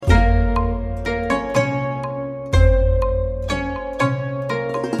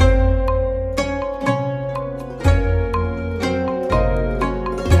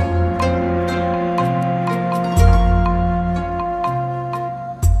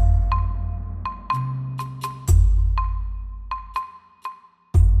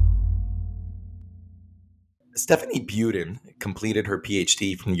Stephanie Budin completed her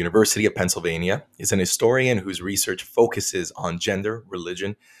PhD from the University of Pennsylvania, is an historian whose research focuses on gender,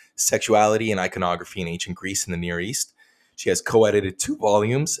 religion, sexuality, and iconography in ancient Greece and the Near East. She has co-edited 2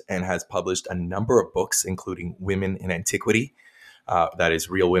 volumes and has published a number of books, including Women in Antiquity, that is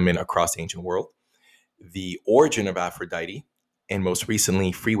Real Women Across the Ancient World, The Origin of Aphrodite, and most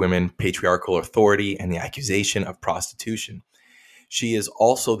recently, Free Women, Patriarchal Authority, and the Accusation of Prostitution. She is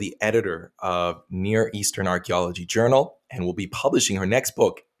also the editor of Near Eastern Archaeology Journal and will be publishing her next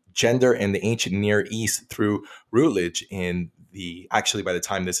book, Gender in the Ancient Near East, through Routledge actually by the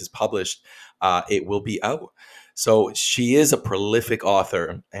time this is published, it will be out. So she is a prolific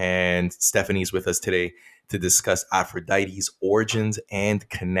author, and Stephanie's with us today to discuss Aphrodite's origins and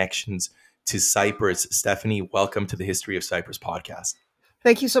connections to Cyprus. Stephanie, welcome to the History of Cyprus podcast.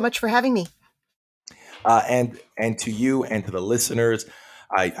 Thank you so much for having me. And to you and to the listeners,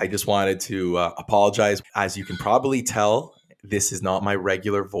 I just wanted to apologize. As you can probably tell, this is not my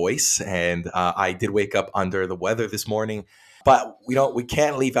regular voice, and I did wake up under the weather this morning. But we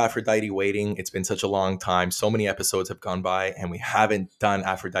can't leave Aphrodite waiting. It's been such a long time. So many episodes have gone by, and we haven't done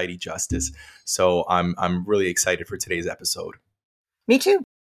Aphrodite justice. So I'm really excited for today's episode. Me too.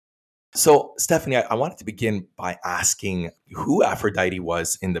 So, Stephanie, I wanted to begin by asking who Aphrodite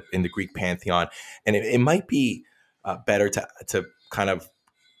was in the Greek pantheon, and it might be better to kind of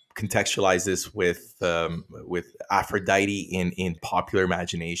contextualize this with Aphrodite in popular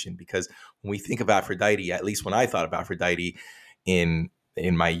imagination, because when we think of Aphrodite, at least when I thought of Aphrodite in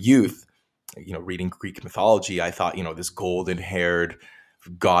my youth, reading Greek mythology, I thought this golden-haired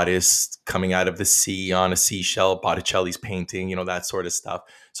goddess coming out of the sea on a seashell, Botticelli's painting, that sort of stuff.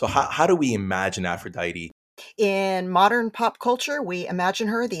 So how do we imagine Aphrodite? In modern pop culture, we imagine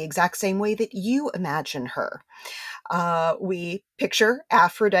her the exact same way that you imagine her. We picture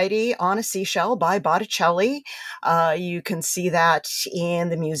Aphrodite on a seashell by Botticelli. You can see that in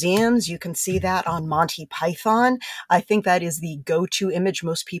the museums. You can see that on Monty Python. I think that is the go-to image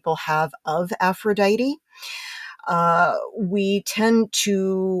most people have of Aphrodite. We tend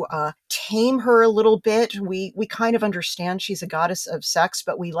to tame her a little bit. We kind of understand she's a goddess of sex,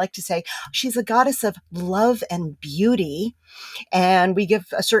 but we like to say she's a goddess of love and beauty. And we give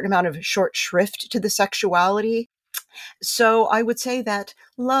a certain amount of short shrift to the sexuality. So I would say that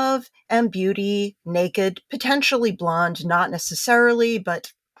love and beauty, naked, potentially blonde, not necessarily,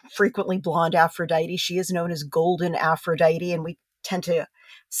 but frequently blonde Aphrodite. She is known as Golden Aphrodite, and we tend to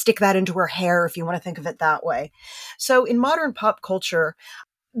stick that into her hair if you want to think of it that way. So in modern pop culture,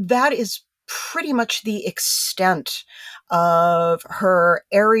 that is pretty much the extent of her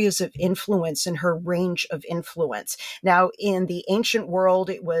areas of influence and her range of influence. Now, in the ancient world,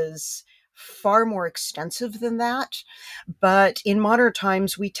 it was far more extensive than that. But in modern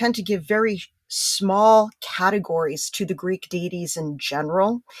times, we tend to give very small categories to the Greek deities in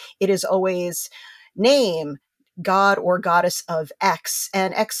general. It is always name, god or goddess of X,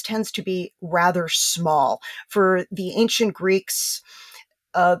 and X tends to be rather small. For the ancient Greeks,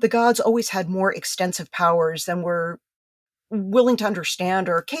 the gods always had more extensive powers than we're willing to understand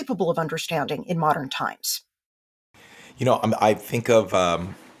or capable of understanding in modern times. I think of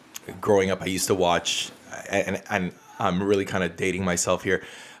growing up, I used to watch, and I'm really kind of dating myself here.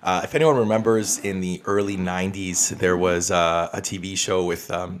 If anyone remembers, in the early 90s, there was a TV show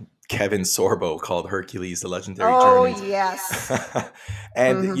with Kevin Sorbo called Hercules, The Legendary Journeys. Oh, yes.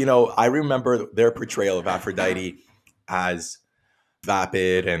 And, I remember their portrayal of Aphrodite as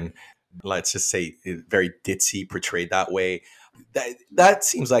vapid and, let's just say, very ditzy, portrayed that way. That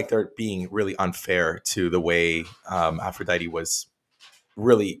seems like they're being really unfair to the way Aphrodite was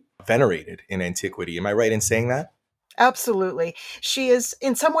really venerated in antiquity. Am I right in saying that? Absolutely. She is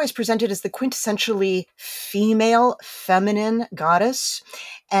in some ways presented as the quintessentially female, feminine goddess.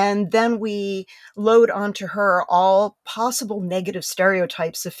 And then we load onto her all possible negative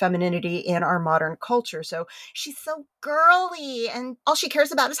stereotypes of femininity in our modern culture. So she's so girly, and all she cares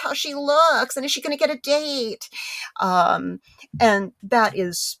about is how she looks, and is she going to get a date? And that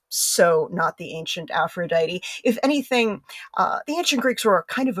is so not the ancient Aphrodite. If anything, the ancient Greeks were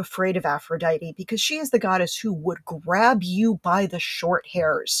kind of afraid of Aphrodite because she is the goddess who would grab you by the short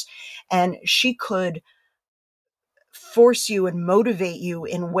hairs, and she could force you and motivate you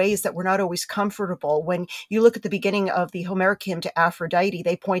in ways that were not always comfortable. When you look at the beginning of the Homeric hymn to Aphrodite,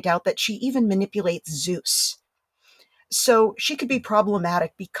 they point out that she even manipulates Zeus. So she could be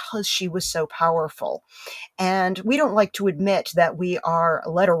problematic because she was so powerful. And we don't like to admit that we are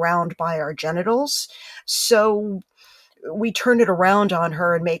led around by our genitals. So we turn it around on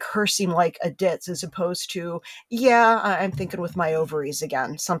her and make her seem like a ditz, as opposed to, yeah, I'm thinking with my ovaries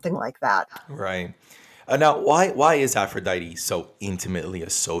again, something like that. Right. Now, why is Aphrodite so intimately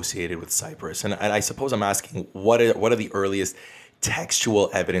associated with Cyprus? And I suppose I'm asking, what are the earliest textual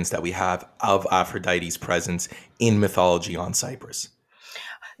evidence that we have of Aphrodite's presence in mythology on Cyprus?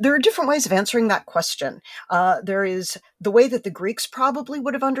 There are different ways of answering that question. There is the way that the Greeks probably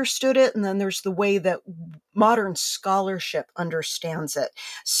would have understood it, and then there's the way that modern scholarship understands it.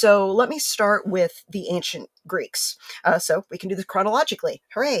 So let me start with the ancient Greeks. So we can do this chronologically.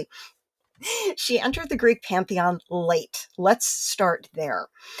 Hooray! She entered the Greek pantheon late. Let's start there.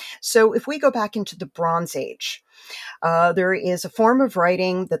 So if we go back into the Bronze Age, there is a form of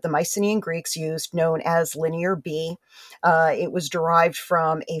writing that the Mycenaean Greeks used known as Linear B. It was derived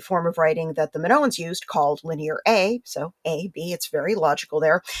from a form of writing that the Minoans used called Linear A. So A, B, it's very logical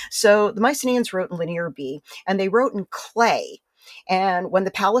there. So the Mycenaeans wrote in Linear B, and they wrote in clay. And when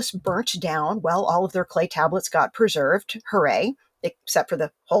the palace burnt down, well, all of their clay tablets got preserved. Hooray, except for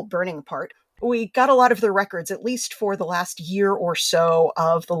the whole burning part. We got a lot of their records, at least for the last year or so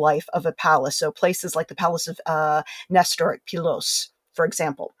of the life of a palace. So places like the Palace of Nestor at Pylos, for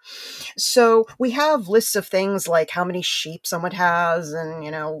example. So we have lists of things like how many sheep someone has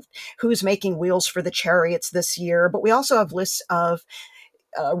and, who's making wheels for the chariots this year. But we also have lists of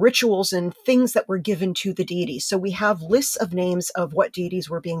rituals and things that were given to the deities. So we have lists of names of what deities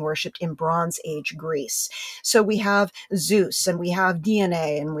were being worshipped in Bronze Age Greece. So we have Zeus, and we have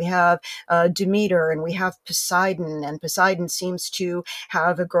Dione, and we have Demeter, and we have Poseidon, and Poseidon seems to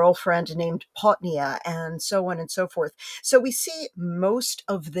have a girlfriend named Potnia, and so on and so forth. So we see most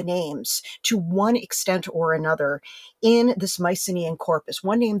of the names, to one extent or another, in this Mycenaean corpus.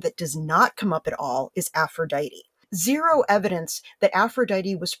 One name that does not come up at all is Aphrodite. Zero evidence that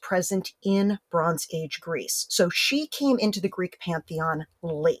Aphrodite was present in Bronze Age Greece. So she came into the Greek pantheon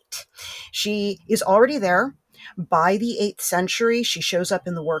late. She is already there. By the 8th century, she shows up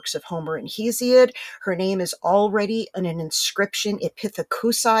in the works of Homer and Hesiod. Her name is already in an inscription at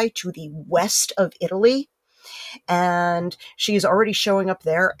Pithecusae to the west of Italy. And she's already showing up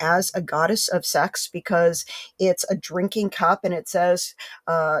there as a goddess of sex because it's a drinking cup, and it says,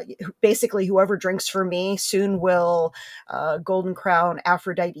 basically, whoever drinks for me soon will golden crown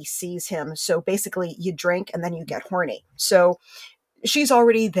Aphrodite seize him. So basically, you drink and then you get horny. So she's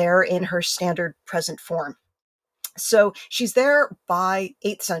already there in her standard present form. So she's there by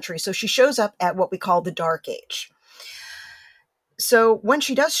 8th century. So she shows up at what we call the Dark Age. So when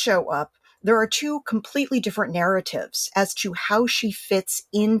she does show up, there are two completely different narratives as to how she fits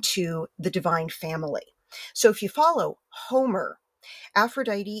into the divine family. So if you follow Homer,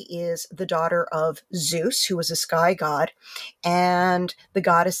 Aphrodite is the daughter of Zeus, who was a sky god, and the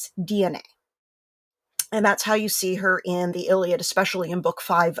goddess Dione. And that's how you see her in the Iliad, especially in book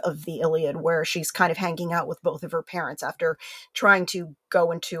 5 of the Iliad, where she's kind of hanging out with both of her parents after trying to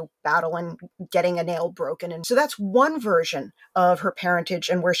go into battle and getting a nail broken. And so that's one version of her parentage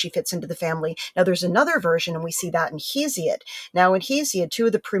and where she fits into the family. Now there's another version, and we see that in Hesiod. Now in Hesiod, two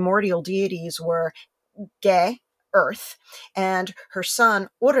of the primordial deities were Ge, Earth, and her son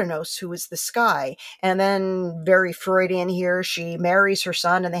Uranus, who is the sky. And then, very Freudian here, she marries her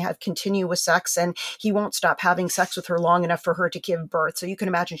son and they have continuous sex, and he won't stop having sex with her long enough for her to give birth. So you can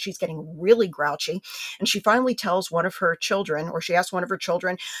imagine she's getting really grouchy. And she finally tells one of her children, or she asks one of her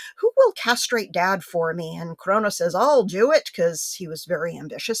children, who will castrate dad for me? And Kronos says, I'll do it, because he was very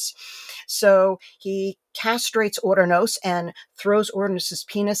ambitious. So he castrates Uranus and throws Uranus's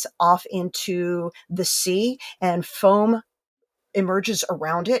penis off into the sea, and foam emerges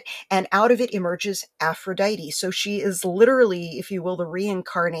around it, and out of it emerges Aphrodite. So she is literally, if you will, the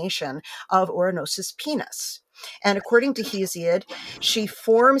reincarnation of Uranus's penis. And according to Hesiod, she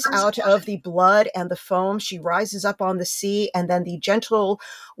forms out of the blood and the foam. She rises up on the sea, and then the gentle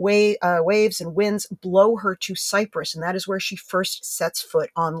waves and winds blow her to Cyprus, and that is where she first sets foot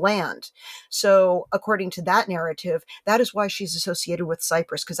on land. So according to that narrative, that is why she's associated with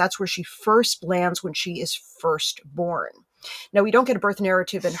Cyprus, because that's where she first lands when she is first born. Now, we don't get a birth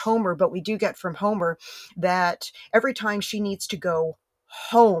narrative in Homer, but we do get from Homer that every time she needs to go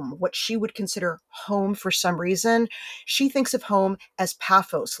home, what she would consider home for some reason, she thinks of home as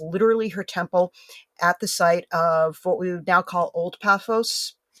Paphos, literally her temple at the site of what we would now call Old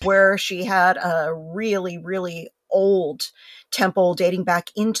Paphos, where she had a really, really old temple dating back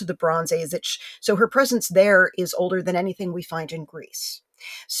into the Bronze Age. So her presence there is older than anything we find in Greece.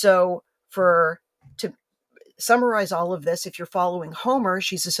 So to summarize all of this, if you're following Homer,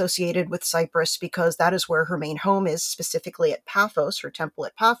 she's associated with Cyprus because that is where her main home is, specifically at Paphos, her temple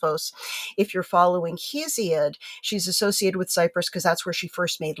at Paphos. If you're following Hesiod, she's associated with Cyprus because that's where she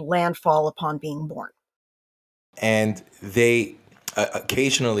first made landfall upon being born. And they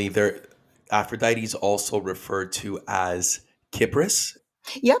occasionally, Aphrodite is also referred to as Kypris.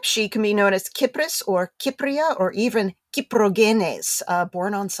 Yep, she can be known as Kypris or Kypria or even Kyprogenes,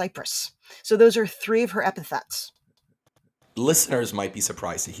 born on Cyprus. So those are three of her epithets. Listeners might be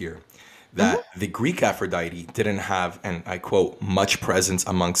surprised to hear Mhm. that the Greek Aphrodite didn't have, and I quote, much presence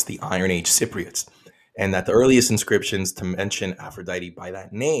amongst the Iron Age Cypriots, and that the earliest inscriptions to mention Aphrodite by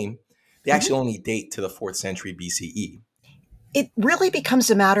that name, they Mhm. actually only date to the 4th century BCE. It really becomes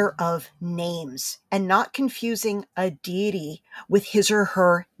a matter of names and not confusing a deity with his or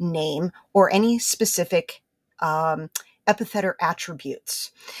her name or any specific um, epithet or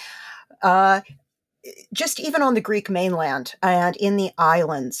attributes. Uh, just even on the Greek mainland and in the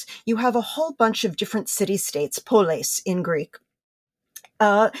islands, you have a whole bunch of different city states, polis in Greek,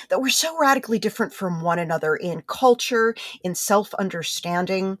 that were so radically different from one another in culture, in self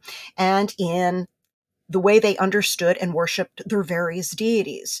understanding, and in the way they understood and worshiped their various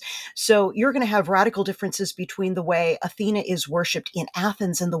deities. So you're going to have radical differences between the way Athena is worshipped in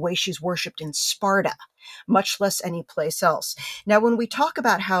Athens and the way she's worshipped in Sparta, much less any place else. Now, when we talk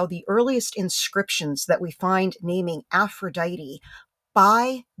about how the earliest inscriptions that we find naming Aphrodite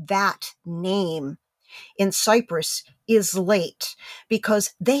by that name in Cyprus is late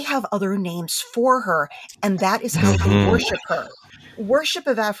because they have other names for her, and that is how they Mhm. worship her. Worship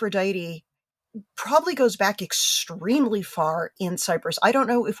of Aphrodite probably goes back extremely far in Cyprus. I don't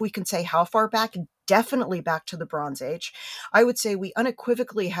know if we can say how far back, definitely back to the Bronze Age. I would say we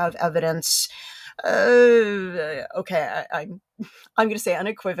unequivocally have evidence. Okay, I'm going to say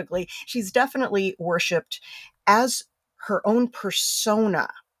unequivocally, she's definitely worshipped as her own persona,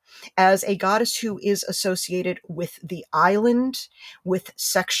 as a goddess who is associated with the island, with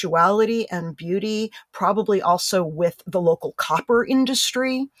sexuality and beauty, probably also with the local copper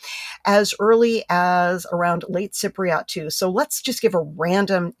industry, as early as around late Cypriot too. So let's just give a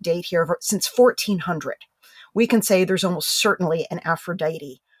random date here. Since 1400, we can say there's almost certainly an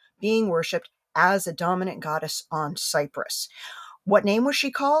Aphrodite being worshipped as a dominant goddess on Cyprus. What name was she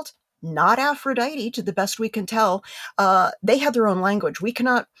called? Not Aphrodite, to the best we can tell. They had their own language. We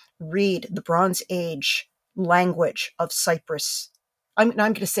cannot read the Bronze Age language of Cyprus. I'm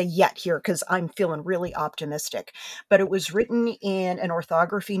going to say yet here because I'm feeling really optimistic. But it was written in an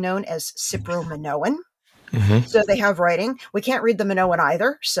orthography known as Cypro-Minoan. Mhm. So they have writing. We can't read the Minoan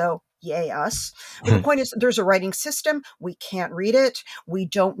either, so yay us. But the point is, there's a writing system. We can't read it. We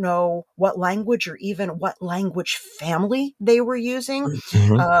don't know what language or even what language family they were using.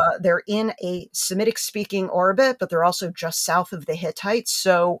 Mhm. They're in a Semitic speaking orbit, but they're also just south of the Hittites.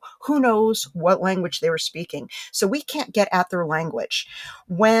 So who knows what language they were speaking? So we can't get at their language.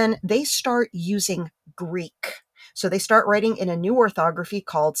 When they start using Greek, so they start writing in a new orthography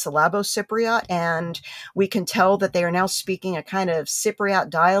called Syllabo-Cypriot, and we can tell that they are now speaking a kind of Cypriot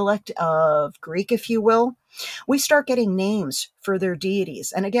dialect of Greek, if you will. We start getting names for their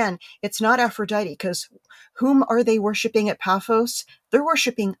deities. And again, it's not Aphrodite, because whom are they worshiping at Paphos? They're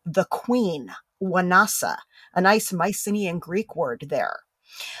worshiping the queen, Wanasa, a nice Mycenaean Greek word there.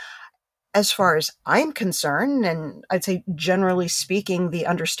 As far as I'm concerned, and I'd say generally speaking, the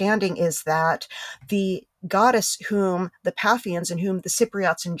understanding is that the goddess whom the Paphians and whom the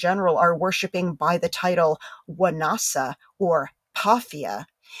Cypriots in general are worshiping by the title Wanasa or Paphia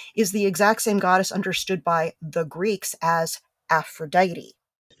is the exact same goddess understood by the Greeks as Aphrodite.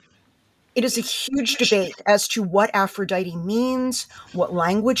 It is a huge debate as to what Aphrodite means, what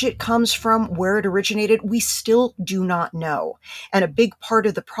language it comes from, where it originated. We still do not know. And a big part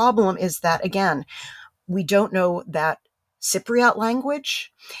of the problem is that, again, we don't know that Cypriot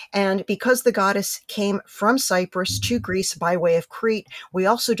language. And because the goddess came from Cyprus to Greece by way of Crete, we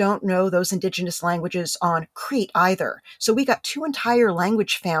also don't know those indigenous languages on Crete either. So we got two entire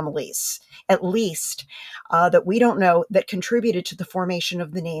language families, at least, that we don't know that contributed to the formation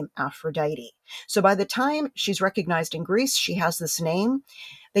of the name Aphrodite. So by the time she's recognized in Greece, she has this name.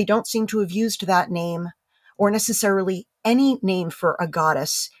 They don't seem to have used that name or necessarily any name for a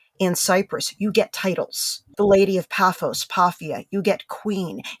goddess in Cyprus. You get titles. The Lady of Paphos, Paphia. You get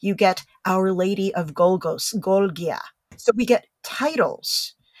Queen. You get Our Lady of Golgos, Golgia. So we get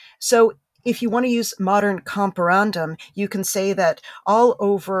titles. So if you want to use modern comparandum, you can say that all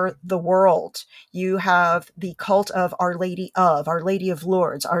over the world, you have the cult of Our Lady of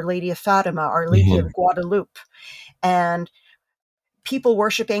Lourdes, Our Lady of Fatima, Our Lady Mhm. of Guadalupe. And people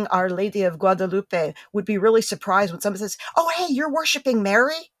worshiping Our Lady of Guadalupe would be really surprised when somebody says, "Oh, hey, you're worshiping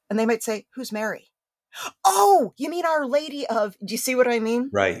Mary?" And they might say, "Who's Mary?" "Oh, you mean Our Lady of," do you see what I mean?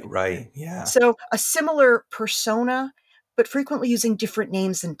 Right, right. Yeah. So a similar persona, but frequently using different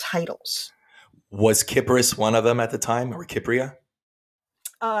names and titles. Was Kypris one of them at the time, or Kypria?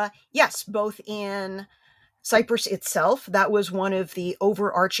 Yes, both in Cyprus itself, that was one of the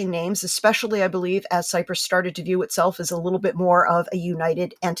overarching names, especially, I believe, as Cyprus started to view itself as a little bit more of a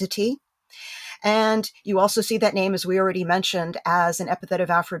united entity. And you also see that name, as we already mentioned, as an epithet of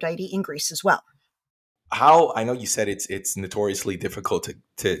Aphrodite in Greece as well. How I know you said it's notoriously difficult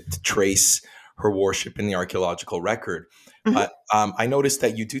to trace her worship in the archaeological record, Mhm. but I noticed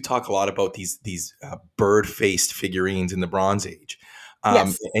that you do talk a lot about these bird faced figurines in the Bronze Age,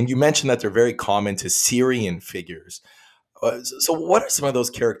 Yes. and you mentioned that they're very common to Syrian figures. So, what are some of those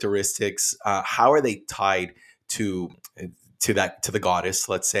characteristics? How are they tied to to the goddess,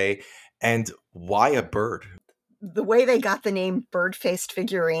 let's say, and why a bird? The way they got the name bird faced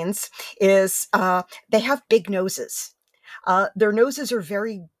figurines is they have big noses. Their noses are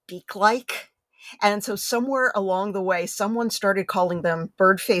very beak like. And so, somewhere along the way, someone started calling them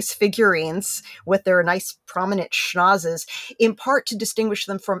bird face figurines with their nice prominent schnozzes, in part to distinguish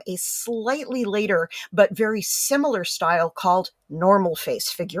them from a slightly later but very similar style called normal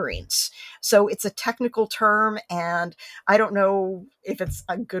face figurines. So, it's a technical term, and I don't know if it's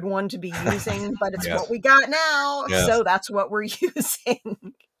a good one to be using, but it's what Yes, we got now. yes. So, that's what we're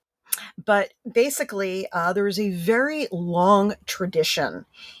using. But basically, there is a very long tradition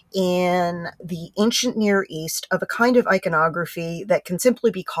in the ancient Near East of a kind of iconography that can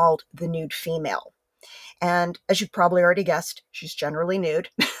simply be called the nude female. And as you've probably already guessed, she's generally nude,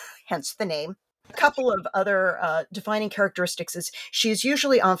 hence the name. A couple of other defining characteristics is she's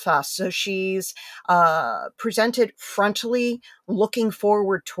usually en face, so she's presented frontally, looking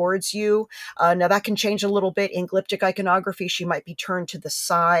forward towards you. Now that can change a little bit in glyptic iconography. She might be turned to the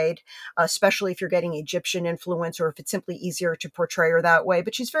side, especially if you're getting Egyptian influence or if it's simply easier to portray her that way.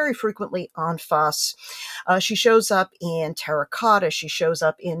 But she's very frequently en face. She shows up in terracotta. She shows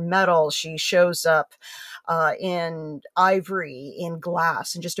up in metal. She shows up in ivory, in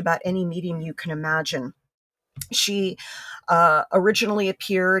glass, in just about any medium you can imagine. She originally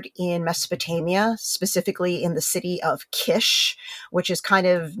appeared in Mesopotamia, specifically in the city of Kish, which is kind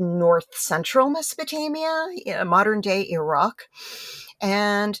of north central Mesopotamia, modern day Iraq.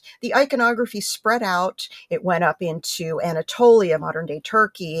 And the iconography spread out. It went up into Anatolia, modern day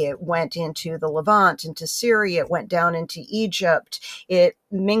Turkey. It went into the Levant, into Syria. It went down into Egypt. It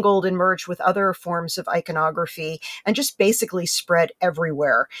mingled and merged with other forms of iconography and just basically spread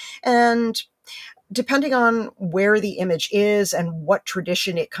everywhere. And depending on where the image is and what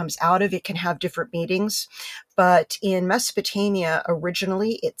tradition it comes out of, it can have different meanings. But in Mesopotamia,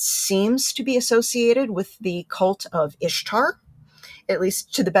 originally, it seems to be associated with the cult of Ishtar, at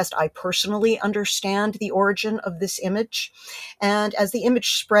least to the best I personally understand the origin of this image. And as the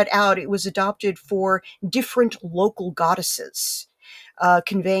image spread out, it was adopted for different local goddesses.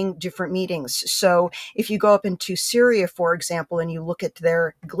 Conveying different meanings. So if you go up into Syria, for example, and you look at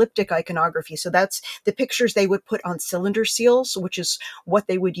their glyptic iconography, so that's the pictures they would put on cylinder seals, which is what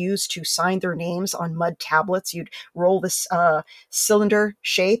they would use to sign their names on mud tablets. You'd roll this cylinder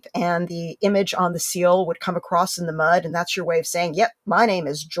shape and the image on the seal would come across in the mud, and that's your way of saying, yep, my name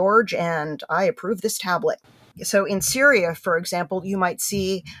is George and I approve this tablet. So in Syria, for example, you might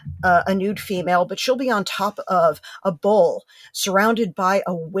see a nude female, but she'll be on top of a bull surrounded by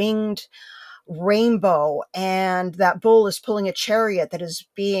a winged rainbow, and that bull is pulling a chariot that is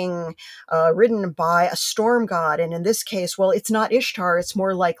being ridden by a storm god. And in this case, well, it's not Ishtar, it's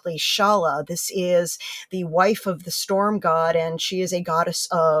more likely Shala. This is the wife of the storm god, and she is a goddess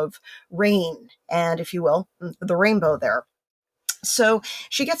of rain, and if you will, the rainbow there. So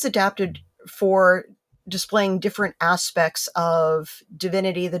she gets adapted for displaying different aspects of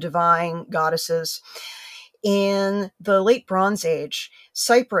divinity, the divine goddesses. In the late Bronze Age,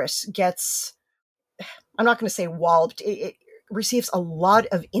 Cyprus gets, I'm not going to say walloped, it receives a lot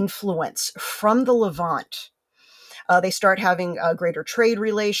of influence from the Levant. They start having greater trade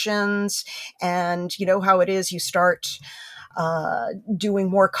relations, and you know how it is. You start doing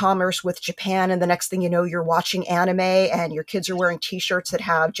more commerce with Japan, and the next thing you know, you're watching anime and your kids are wearing t-shirts that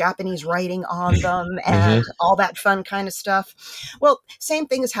have Japanese writing on them and all that fun kind of stuff. Well, same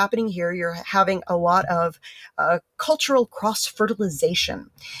thing is happening here. You're having a lot of cultural cross-fertilization,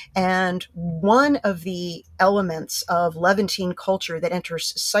 and one of the elements of Levantine culture that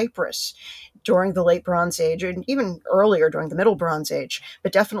enters Cyprus during the late Bronze Age, and even earlier during the Middle Bronze Age,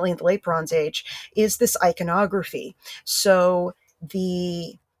 but definitely in the late Bronze Age, is this iconography. So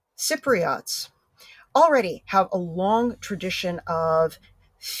the Cypriots already have a long tradition of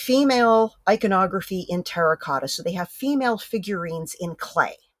female iconography in terracotta. So they have female figurines in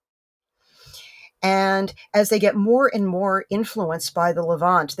clay. And as they get more and more influenced by the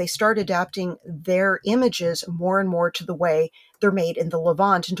Levant, they start adapting their images more and more to the way they're made in the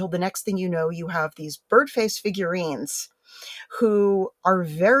Levant, until the next thing you know, you have these bird-faced figurines who are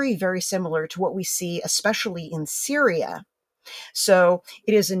very, very similar to what we see, especially in Syria. So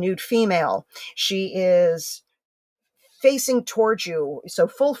it is a nude female. She is facing towards you, so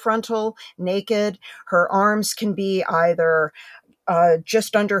full frontal, naked. Her arms can be either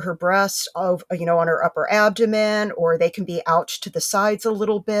just under her breast, on her upper abdomen, or they can be out to the sides a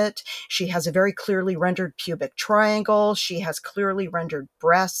little bit. She has a very clearly rendered pubic triangle. She has clearly rendered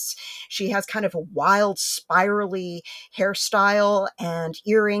breasts. She has kind of a wild, spirally hairstyle and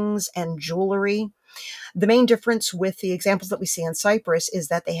earrings and jewelry. The main difference with the examples that we see in Cyprus is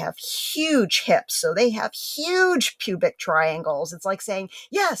that they have huge hips. So they have huge pubic triangles. It's like saying,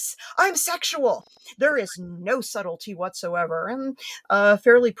 yes, I'm sexual. There is no subtlety whatsoever, and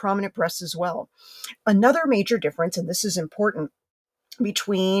fairly prominent breasts as well. Another major difference, and this is important,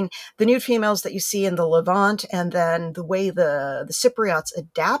 between the nude females that you see in the Levant and then the way the Cypriots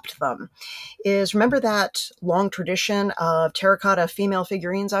adapt them is, remember that long tradition of terracotta female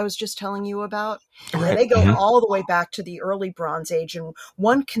figurines I was just telling you about? And Right. they go Mhm. all the way back to the early Bronze Age. And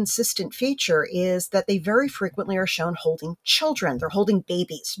one consistent feature is that they very frequently are shown holding children. They're holding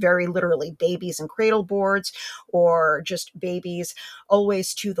babies, very literally, babies in cradle boards, or just babies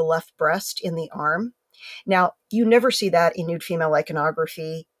always to the left breast in the arm. Now, you never see that in nude female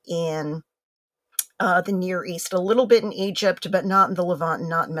iconography in the Near East, a little bit in Egypt, but not in the Levant and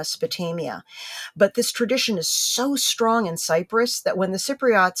not in Mesopotamia. But this tradition is so strong in Cyprus that when the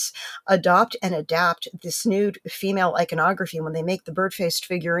Cypriots adopt and adapt this nude female iconography, when they make the bird-faced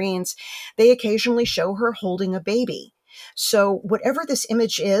figurines, they occasionally show her holding a baby. So whatever this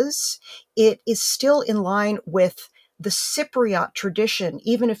image is, it is still in line with the Cypriot tradition,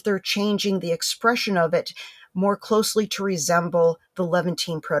 even if they're changing the expression of it more closely to resemble the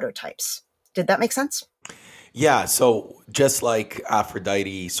Levantine prototypes. Did that make sense? Yeah, so just like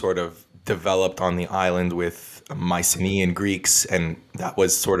Aphrodite sort of developed on the island with Mycenaean Greeks, and that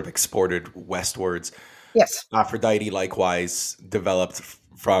was sort of exported westwards, Yes. Aphrodite likewise developed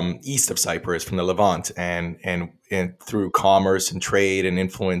from east of Cyprus, from the Levant, and through commerce and trade and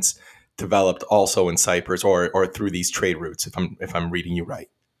influence, developed also in Cyprus, or through these trade routes, if I'm reading you right.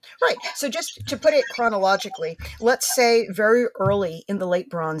 Right. So just to put it chronologically, let's say very early in the late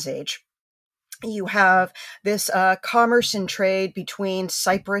Bronze Age, you have this commerce and trade between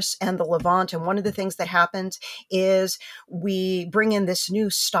Cyprus and the Levant. And one of the things that happens is we bring in this new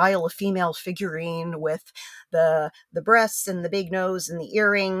style of female figurine with the breasts and the big nose and the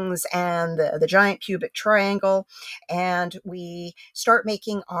earrings and the giant pubic triangle. And we start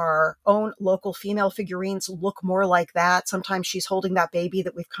making our own local female figurines look more like that. Sometimes she's holding that baby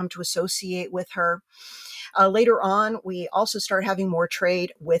that we've come to associate with her. Later on, we also start having more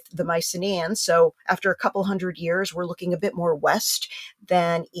trade with the Mycenaeans. So after a couple hundred years, we're looking a bit more west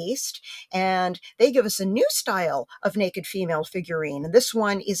than east. And they give us a new style of naked female figurine. And this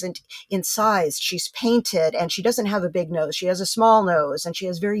one isn't incised. She's painted and she doesn't have a big nose. She has a small nose and she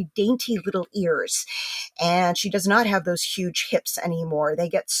has very dainty little ears. And she does not have those huge hips anymore. They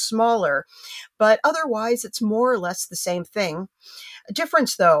get smaller. But otherwise, it's more or less the same thing. A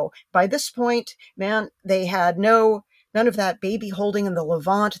difference, though, by this point, man, they had none of that baby holding in the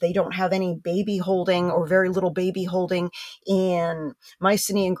Levant. They don't have any baby holding or very little baby holding in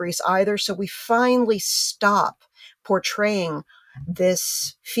Mycenaean Greece either. So we finally stop portraying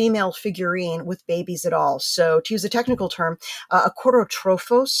this female figurine with babies at all. So to use a technical term, a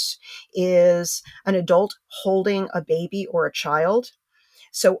korotrophos is an adult holding a baby or a child.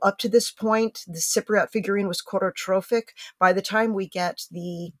 So up to this point, the Cypriot figurine was chorotrophic. By the time we get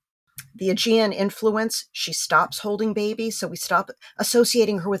the Aegean influence, she stops holding babies. So we stop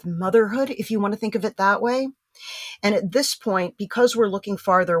associating her with motherhood, if you want to think of it that way. And at this point, because we're looking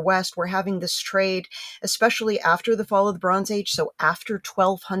farther west, we're having this trade, especially after the fall of the Bronze Age. So after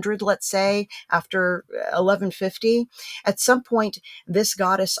 1200, let's say, after 1150, at some point, this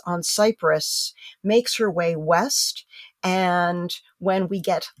goddess on Cyprus makes her way west. And when we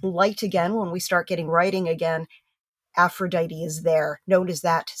get light again, when we start getting writing again, Aphrodite is there, known as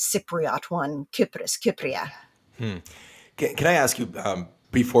that Cypriot one, Kypria. Hmm. Can I ask you,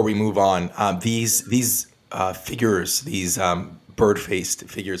 before we move on, these figures, these bird-faced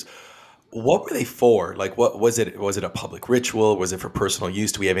figures, what were they for? Like, what was it? Was it a public ritual? Was it for personal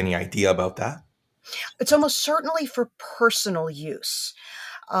use? Do we have any idea about that? It's almost certainly for personal use.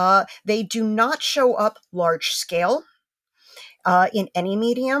 They do not show up large scale. in any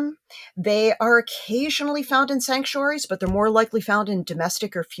medium. They are occasionally found in sanctuaries, but they're more likely found in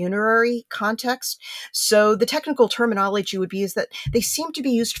domestic or funerary context. So the technical terminology would be is that they seem to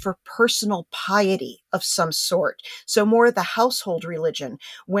be used for personal piety of some sort. So more the household religion.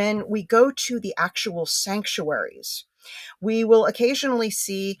 When we go to the actual sanctuaries, we will occasionally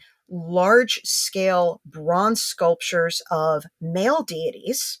see large scale bronze sculptures of male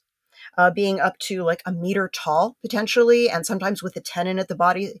deities, being up to like a meter tall potentially, and sometimes with a tenon at the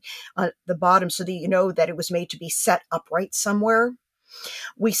bottom, so that you know that it was made to be set upright somewhere.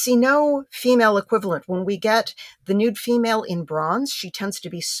 We see no female equivalent. When we get the nude female in bronze, she tends to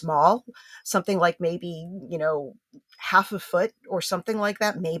be small, something like maybe, half a foot or something like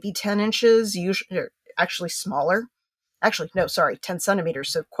that, maybe 10 inches, usually, actually smaller. Actually, no, sorry, 10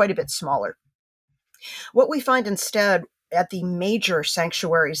 centimeters, so quite a bit smaller. What we find instead at the major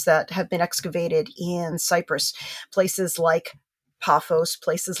sanctuaries that have been excavated in Cyprus, places like Paphos,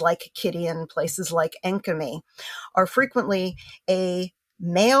 places like Kydian, places like Enkame, are frequently a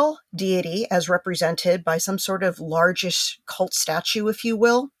male deity as represented by some sort of largish cult statue, if you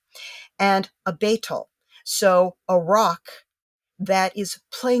will, and a beetle. So a rock that is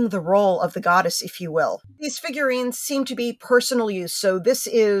playing the role of the goddess, if you will. These figurines seem to be personal use. So this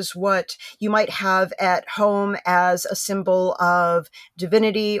is what you might have at home as a symbol of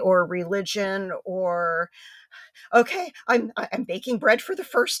divinity or religion, or okay, I'm baking bread for the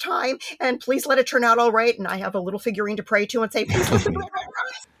first time, and please let it turn out all right. And I have a little figurine to pray to and say, please let the bread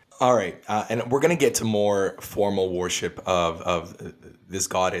rise. All right, and we're going to get to more formal worship of this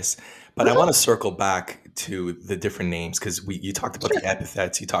goddess, but I want to circle back to the different names because you talked about the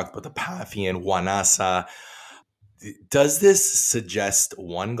epithets, you talked about the Paphian, Wanasa. Does this suggest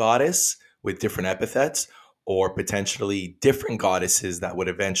one goddess with different epithets, or potentially different goddesses that would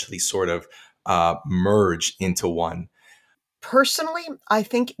eventually sort of merge into one? Personally, I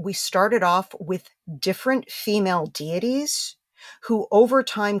think we started off with different female deities who over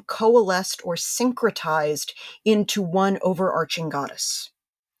time coalesced or syncretized into one overarching goddess.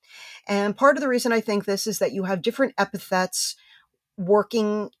 And part of the reason I think this is that you have different epithets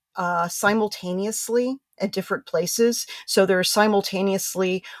working simultaneously at different places. So there's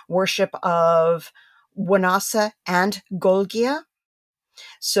simultaneously worship of Wanasa and Golgia.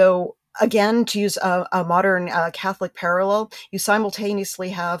 So again, to use a modern Catholic parallel, you simultaneously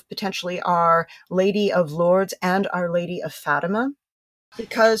have potentially Our Lady of Lourdes and Our Lady of Fatima.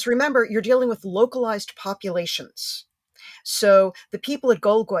 Because remember, you're dealing with localized populations. So the people at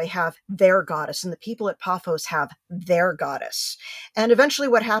Golgoi have their goddess, and the people at Paphos have their goddess. And eventually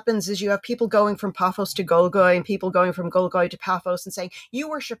what happens is you have people going from Paphos to Golgoi and people going from Golgoi to Paphos and saying, you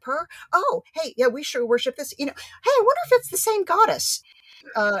worship her? Oh, hey, yeah, we sure worship this. Hey, I wonder if it's the same goddess.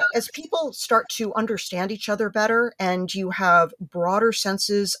 As people start to understand each other better and you have broader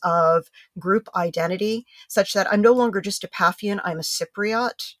senses of group identity, such that I'm no longer just a Paphian, I'm a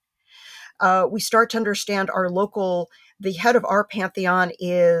Cypriot, we start to understand the head of our pantheon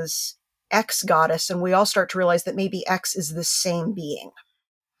is X goddess, and we all start to realize that maybe X is the same being.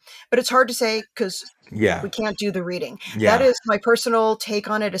 But it's hard to say because we can't do the reading. Yeah. That is my personal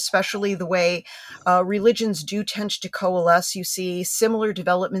take on it, especially the way religions do tend to coalesce. You see similar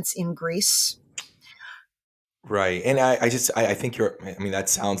developments in Greece. Right. And I think that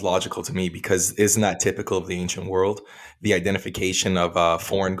sounds logical to me because isn't that typical of the ancient world? The identification of a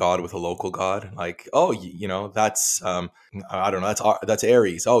foreign god with a local god. Like, oh, that's, I don't know, that's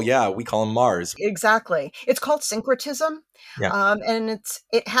Ares. Oh, yeah, we call him Mars. Exactly. It's called syncretism. Yeah. And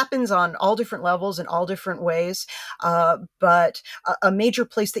it happens on all different levels in all different ways. But a major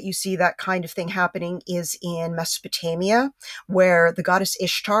place that you see that kind of thing happening is in Mesopotamia, where the goddess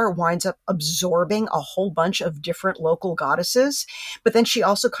Ishtar winds up absorbing a whole bunch of different local goddesses. But then she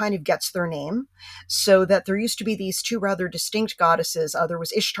also kind of gets their name, so that there used to be these two rather distinct goddesses. There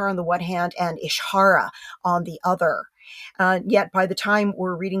was Ishtar on the one hand and Ishara on the other. Yet by the time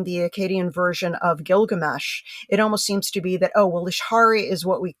we're reading the Akkadian version of Gilgamesh, it almost seems to be that, Ishari is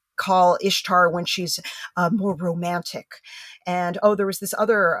what we call Ishtar when she's more romantic. And, there was this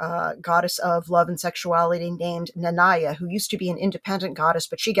other goddess of love and sexuality named Nanaya, who used to be an independent goddess,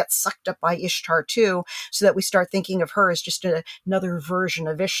 but she gets sucked up by Ishtar too, so that we start thinking of her as just another version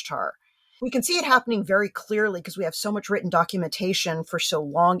of Ishtar. We can see it happening very clearly because we have so much written documentation for so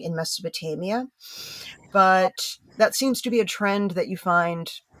long in Mesopotamia. But that seems to be a trend that you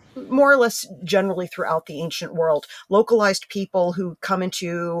find more or less generally throughout the ancient world. Localized people who come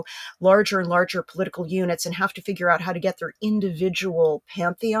into larger and larger political units and have to figure out how to get their individual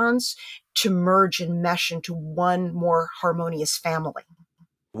pantheons to merge and mesh into one more harmonious family.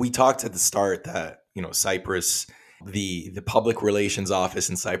 We talked at the start that, Cyprus The public relations office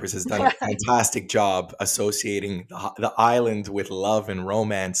in Cyprus has done a fantastic job associating the island with love and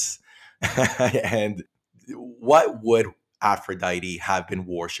romance. And what would Aphrodite have been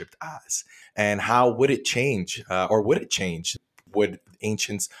worshipped as, and how would it change, or would it change? Would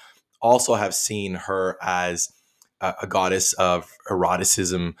ancients also have seen her as a goddess of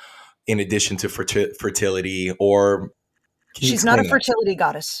eroticism in addition to fertility, or can you She's not a explain that? fertility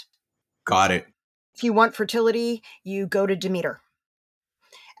goddess. Got it. If you want fertility, you go to Demeter.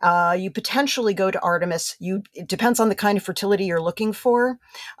 You potentially go to Artemis. It depends on the kind of fertility you're looking for.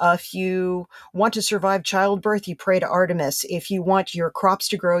 If you want to survive childbirth, you pray to Artemis. If you want your crops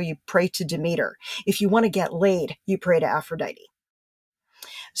to grow, you pray to Demeter. If you want to get laid, you pray to Aphrodite.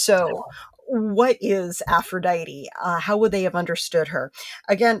 So what is Aphrodite? How would they have understood her?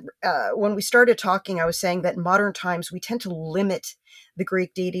 Again, when we started talking, I was saying that in modern times, we tend to limit the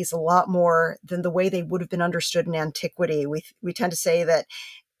Greek deities a lot more than the way they would have been understood in antiquity. We tend to say that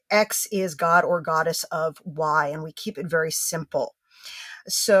X is god or goddess of Y, and we keep it very simple.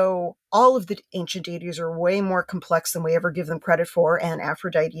 So all of the ancient deities are way more complex than we ever give them credit for, and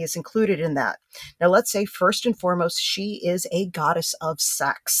Aphrodite is included in that. Now, let's say first and foremost, she is a goddess of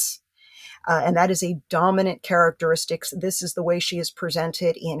sex. And that is a dominant characteristic. This is the way she is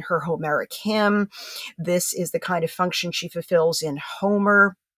presented in her Homeric hymn. This is the kind of function she fulfills in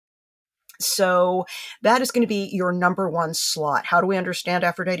Homer. So that is going to be your number one slot. How do we understand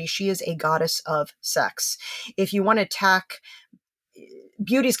Aphrodite? She is a goddess of sex. If you want to tack,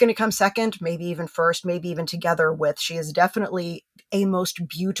 beauty is going to come second, maybe even first, maybe even together with. She is definitely a most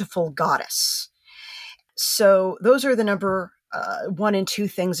beautiful goddess. So those are the number one and two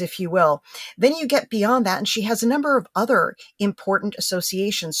things, if you will. Then you get beyond that, and she has a number of other important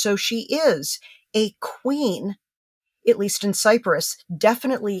associations. So she is a queen, at least in Cyprus,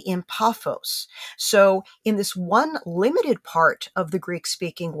 definitely in Paphos. So in this one limited part of the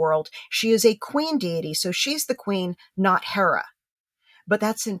Greek-speaking world, she is a queen deity. So she's the queen, not Hera. But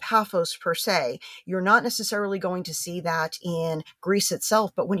that's in Paphos per se. You're not necessarily going to see that in Greece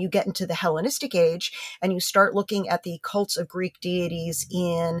itself. But when you get into the Hellenistic age and you start looking at the cults of Greek deities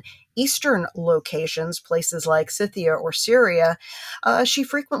in Eastern locations, places like Scythia or Syria, she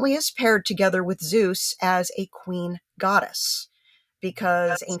frequently is paired together with Zeus as a queen goddess,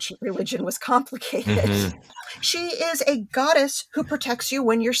 because ancient religion was complicated. Mm-hmm. She is a goddess who protects you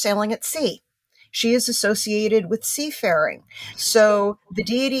when you're sailing at sea. She is associated with seafaring. So the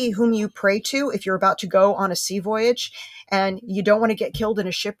deity whom you pray to, if you're about to go on a sea voyage and you don't want to get killed in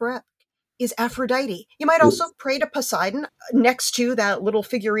a shipwreck, is Aphrodite. You might also pray to Poseidon. Next to that little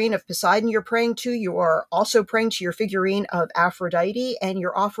figurine of Poseidon you're praying to, you are also praying to your figurine of Aphrodite, and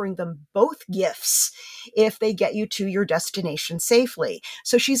you're offering them both gifts if they get you to your destination safely.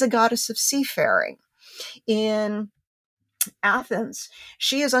 So she's a goddess of seafaring. In Athens,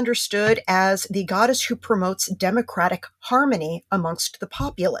 she is understood as the goddess who promotes democratic harmony amongst the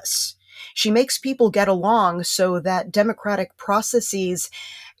populace. She makes people get along so that democratic processes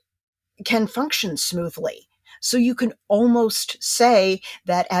can function smoothly. So you can almost say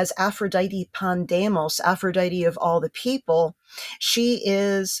that as Aphrodite Pandemos, Aphrodite of all the people, she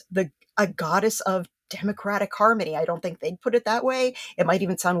is a goddess of democratic harmony. I don't think they'd put it that way. It might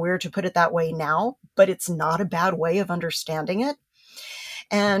even sound weird to put it that way now, but it's not a bad way of understanding it.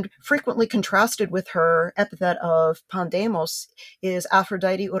 And frequently contrasted with her epithet of Pandemos is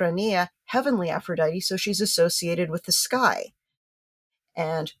Aphrodite Urania, heavenly Aphrodite, so she's associated with the sky.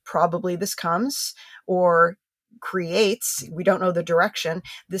 And probably this comes or creates, we don't know the direction,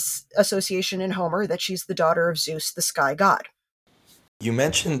 this association in Homer that she's the daughter of Zeus, the sky god. You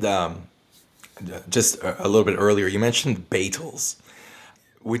mentioned just a little bit earlier, you mentioned Beetles,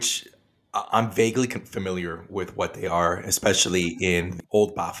 which I'm vaguely familiar with what they are, especially in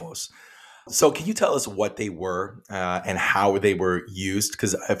Old Paphos. So can you tell us what they were and how they were used?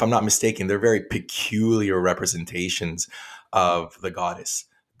 Because if I'm not mistaken, they're very peculiar representations of the goddess.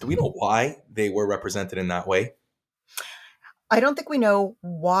 Do we know why they were represented in that way? I don't think we know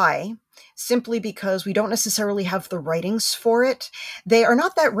why, simply because we don't necessarily have the writings for it. They are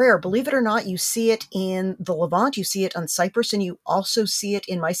not that rare. Believe it or not, you see it in the Levant, you see it on Cyprus, and you also see it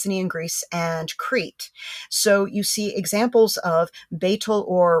in Mycenaean Greece and Crete. So you see examples of Beetle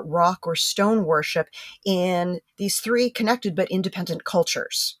or rock or stone worship in these three connected but independent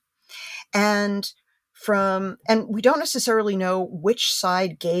cultures. And we don't necessarily know which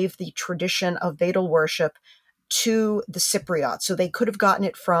side gave the tradition of Beetle worship to the Cypriots. So they could have gotten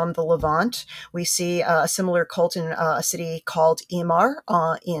it from the Levant. We see a similar cult in a city called Imar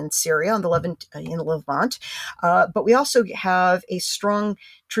in Syria, in the Levant. But we also have a strong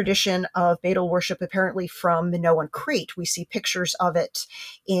tradition of Beetle worship apparently from Minoan Crete. We see pictures of it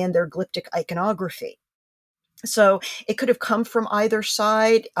in their glyptic iconography. So it could have come from either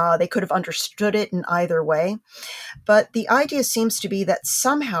side. They could have understood it in either way. But the idea seems to be that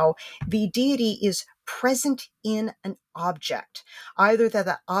somehow the deity is present in an object, either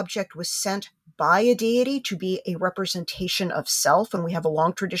that object was sent by a deity to be a representation of self, and we have a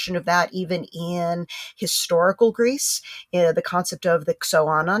long tradition of that even in historical Greece, the concept of the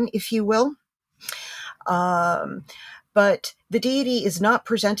xoanon, if you will. But the deity is not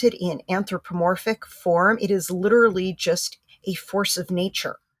presented in anthropomorphic form. It is literally just a force of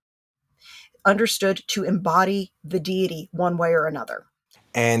nature, understood to embody the deity one way or another.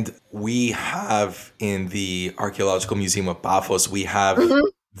 And we have in the Archaeological Museum of Paphos, we have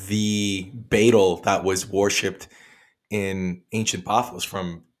the Beetle that was worshipped in ancient Paphos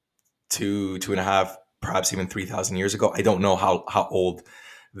from 2.5, perhaps even 3,000 years ago. I don't know how old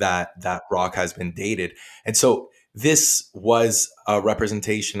that rock has been dated. And so this was a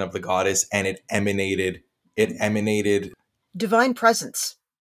representation of the goddess, and it emanated divine presence.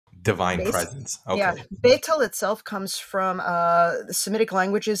 Divine presence. Okay. Yeah, Bethel itself comes from the Semitic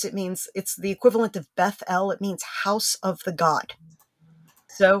languages. It means, it's the equivalent of Beth El. It means house of the god.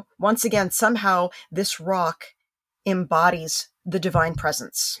 So once again, somehow this rock embodies the divine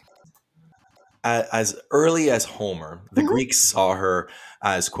presence. As early as Homer, the Greeks saw her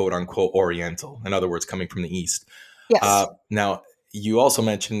as quote unquote Oriental, in other words, coming from the East. Yes. Now, you also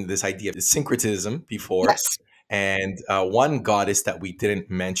mentioned this idea of syncretism before. Yes. And one goddess that we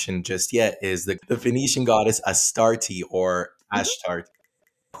didn't mention just yet is the Phoenician goddess Astarte or Ashtart.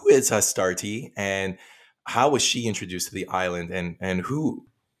 Who is Astarte, and how was she introduced to the island, and who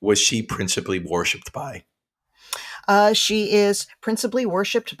was she principally worshipped by? She is principally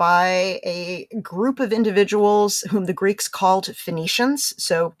worshipped by a group of individuals whom the Greeks called Phoenicians.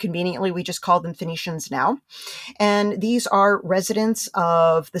 So conveniently, we just call them Phoenicians now. And these are residents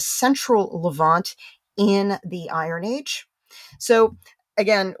of the central Levant in the Iron Age. So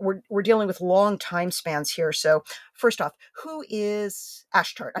again, we're dealing with long time spans here. So first off, who is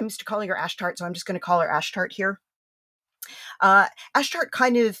Ashtart? I'm used to calling her Ashtart, so I'm just going to call her Ashtart here. Ashtart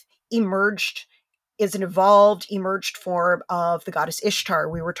kind of is an emerged form of the goddess Ishtar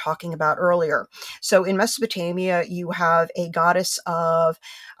we were talking about earlier. So in Mesopotamia, you have a goddess of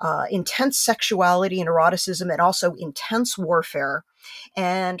intense sexuality and eroticism and also intense warfare,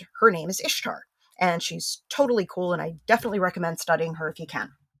 and her name is Ishtar. And she's totally cool, and I definitely recommend studying her if you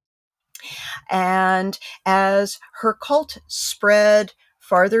can. And as her cult spread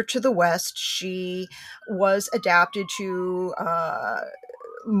farther to the west, she was adapted to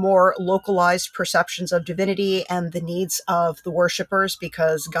more localized perceptions of divinity and the needs of the worshippers,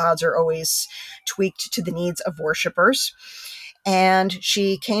 because gods are always tweaked to the needs of worshippers. And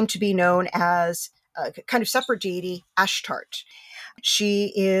she came to be known as a kind of separate deity, Ashtart.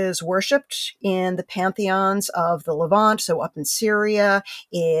 She is worshipped in the pantheons of the Levant, so up in Syria,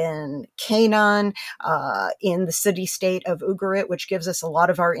 in Canaan, in the city-state of Ugarit, which gives us a lot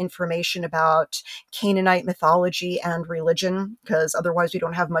of our information about Canaanite mythology and religion, because otherwise we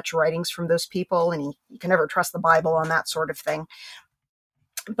don't have much writings from those people, and you can never trust the Bible on that sort of thing.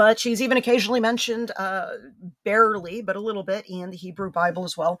 But she's even occasionally mentioned, barely, but a little bit, in the Hebrew Bible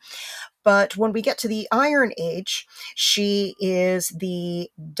as well. But when we get to the Iron Age, she is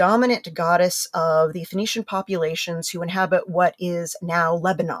the dominant goddess of the Phoenician populations who inhabit what is now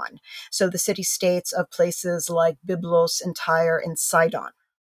Lebanon. So the city-states of places like Byblos and Tyre and Sidon.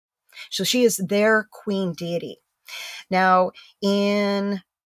 So she is their queen deity. Now, in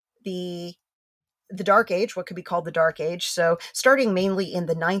the Dark Age, what could be called the Dark Age, so starting mainly in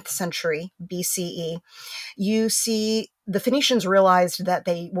the 9th century BCE, you see the Phoenicians realized that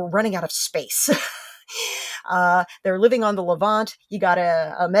they were running out of space. They're living on the Levant. You got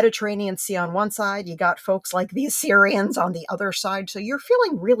a Mediterranean Sea on one side. You got folks like the Assyrians on the other side. So you're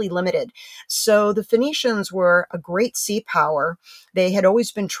feeling really limited. So the Phoenicians were a great sea power. They had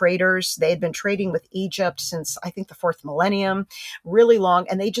always been traders. They had been trading with Egypt since, I think, the 4th millennium, really long.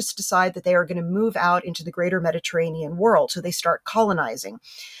 And they just decide that they are going to move out into the greater Mediterranean world. So they start colonizing.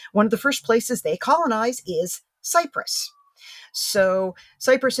 One of the first places they colonize is Cyprus. So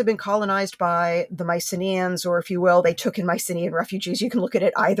Cyprus had been colonized by the Mycenaeans, or if you will, they took in Mycenaean refugees. You can look at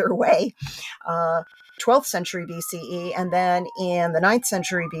it either way. 12th century BCE, and then in the 9th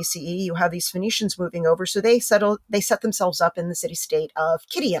century BCE, you have these Phoenicians moving over. So they set themselves up in the city-state of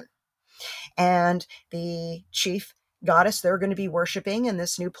Kidian. And the chief goddess they're going to be worshiping in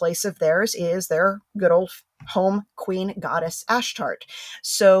this new place of theirs is their good old home queen goddess Ashtart.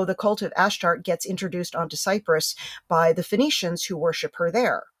 So the cult of Ashtart gets introduced onto Cyprus by the Phoenicians who worship her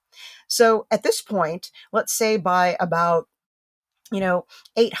there. So at this point, let's say by about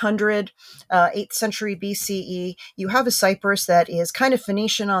 800, 8th century BCE, you have a Cyprus that is kind of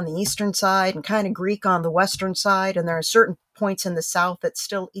Phoenician on the eastern side and kind of Greek on the western side. And there are certain points in the south that's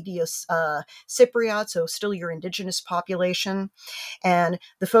still Cypriot, so still your indigenous population. And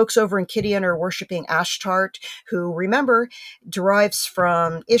the folks over in Kidian are worshiping Ashtart, who, remember, derives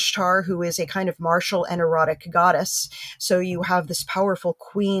from Ishtar, who is a kind of martial and erotic goddess. So you have this powerful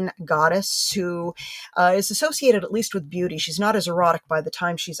queen goddess who is associated at least with beauty. She's not as erotic by the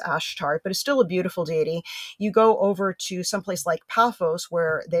time she's Ashtart, but is still a beautiful deity. You go over to someplace like Paphos,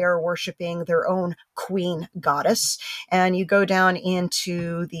 where they are worshiping their own queen goddess, and you go down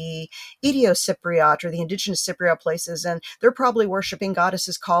into the Cypriot or the indigenous Cypriot places, and they're probably worshiping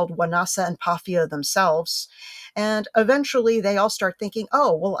goddesses called Wanasa and Paphia themselves. And eventually they all start thinking,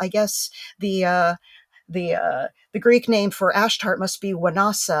 oh, well, I guess the Greek name for Ashtart must be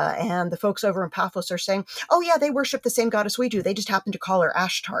Wanasa, and the folks over in Paphos are saying, oh yeah, they worship the same goddess we do. They just happen to call her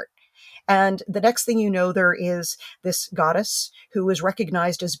Ashtart. And the next thing you know, there is this goddess who is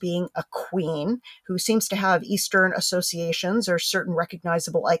recognized as being a queen, who seems to have Eastern associations or certain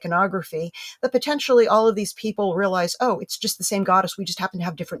recognizable iconography, that potentially all of these people realize, oh, it's just the same goddess. We just happen to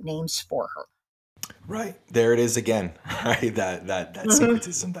have different names for her. Right. There it is again, right? That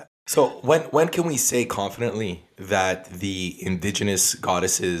syncretism. So when can we say confidently that the indigenous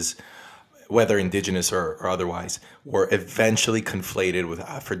goddesses, whether indigenous or otherwise, were eventually conflated with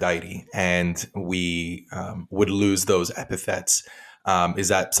Aphrodite, and we would lose those epithets? Is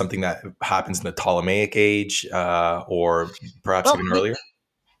that something that happens in the Ptolemaic age, or perhaps even earlier?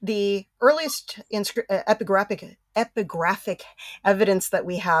 The earliest epigraphic evidence that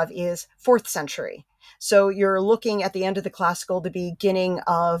we have is 4th century. So you're looking at the end of the classical, the beginning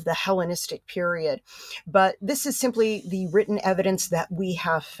of the Hellenistic period. But this is simply the written evidence that we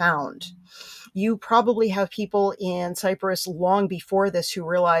have found. You probably have people in Cyprus long before this who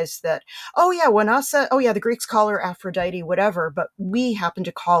realized that, oh yeah, Wanasa, oh yeah, the Greeks call her Aphrodite, whatever, but we happen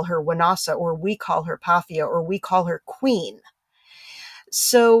to call her Wanasa, or we call her Paphia, or we call her queen.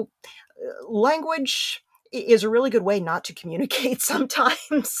 So language is a really good way not to communicate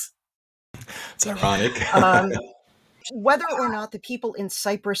sometimes. It's ironic. Whether or not the people in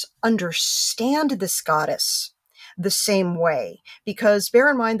Cyprus understand this goddess the same way, because bear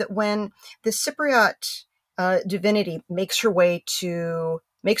in mind that when the Cypriot divinity makes her way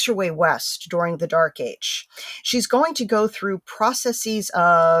west during the Dark Age, she's going to go through processes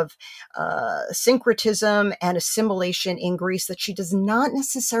of syncretism and assimilation in Greece that she does not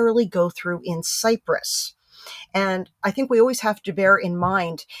necessarily go through in Cyprus. And I think we always have to bear in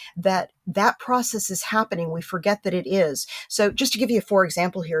mind that that process is happening. We forget that it is. So just to give you a for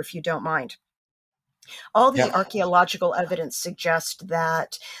example here, if you don't mind. All the archaeological evidence suggests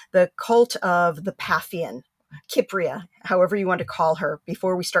that the cult of the Paphian, Kypria, however you want to call her,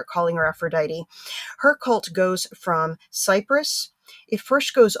 before we start calling her Aphrodite, her cult goes from Cyprus. It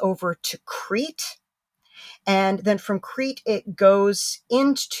first goes over to Crete, and then from Crete, it goes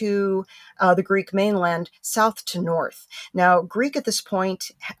into the Greek mainland, south to north. Now, Crete at this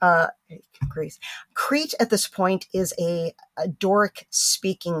point is a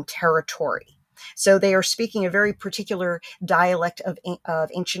Doric-speaking territory. So they are speaking a very particular dialect of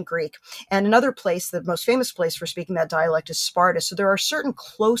ancient Greek. And another place, the most famous place for speaking that dialect, is Sparta. So there are certain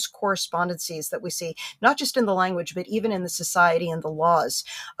close correspondences that we see, not just in the language, but even in the society and the laws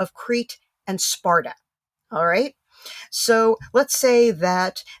of Crete and Sparta. All right. So let's say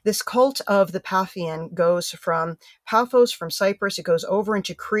that this cult of the Paphian goes from Paphos, from Cyprus, it goes over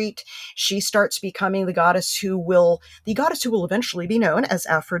into Crete. She starts becoming the goddess who will eventually be known as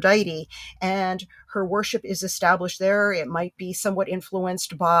Aphrodite, and her worship is established there. It might be somewhat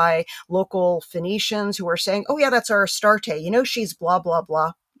influenced by local Phoenicians who are saying, oh yeah, that's our Astarte, she's blah, blah,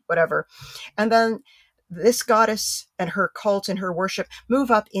 blah, whatever. And then this goddess and her cult and her worship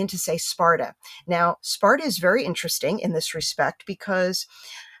move up into, say, Sparta. Now, Sparta is very interesting in this respect because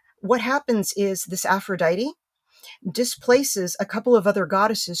what happens is this Aphrodite displaces a couple of other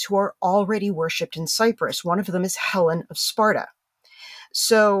goddesses who are already worshipped in Cyprus. One of them is Helen of Sparta.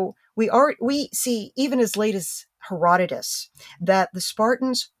 So we see, even as late as Herodotus, that the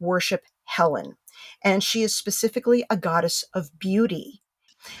Spartans worship Helen, and she is specifically a goddess of beauty.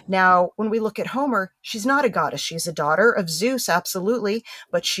 Now, when we look at Homer, she's not a goddess. She's a daughter of Zeus, absolutely,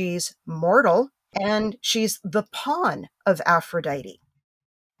 but she's mortal, and she's the pawn of Aphrodite.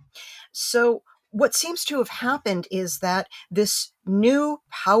 So, what seems to have happened is that this new,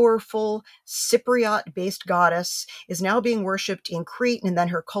 powerful Cypriot based goddess is now being worshipped in Crete, and then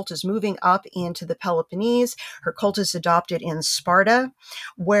her cult is moving up into the Peloponnese. Her cult is adopted in Sparta,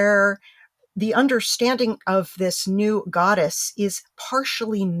 where the understanding of this new goddess is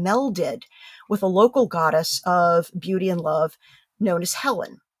partially melded with a local goddess of beauty and love known as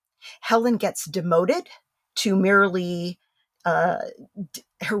Helen. Helen gets demoted to merely uh,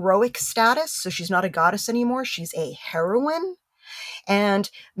 heroic status. So she's not a goddess anymore. She's a heroine. And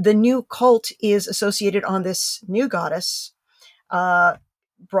the new cult is associated on this new goddess, uh,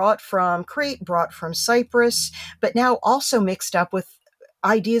 brought from Crete, brought from Cyprus, but now also mixed up with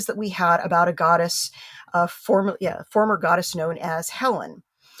ideas that we had about a goddess, former goddess known as Helen.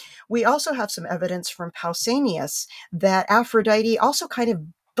 We also have some evidence from Pausanias that Aphrodite also kind of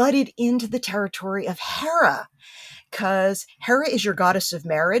butted into the territory of Hera, because Hera is your goddess of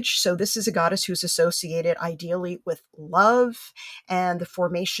marriage. So this is a goddess who's associated ideally with love and the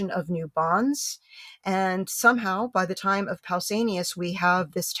formation of new bonds. And somehow, by the time of Pausanias, we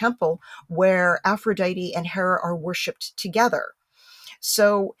have this temple where Aphrodite and Hera are worshipped together.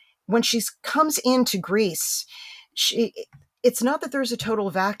 So when she comes into Greece, it's not that there's a total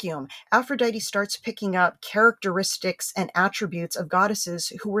vacuum. Aphrodite starts picking up characteristics and attributes of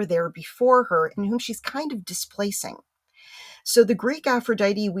goddesses who were there before her and whom she's kind of displacing. So the Greek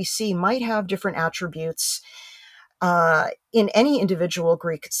Aphrodite we see might have different attributes in any individual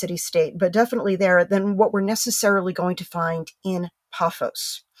Greek city-state, but definitely there than what we're necessarily going to find in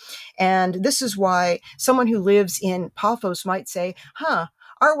Paphos. And this is why someone who lives in Paphos might say,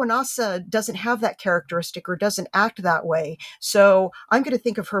 Arwanasa doesn't have that characteristic or doesn't act that way. So I'm going to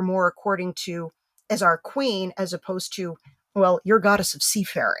think of her more according to as our queen, as opposed to, well, your goddess of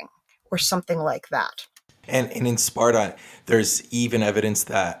seafaring or something like that. And in Sparta, there's even evidence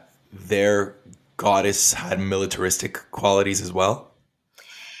that their goddess had militaristic qualities as well.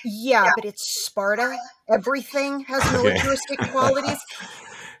 Yeah, but it's Sparta. Everything has Okay. militaristic qualities.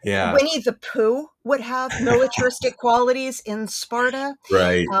 Yeah. Winnie the Pooh would have militaristic qualities in Sparta.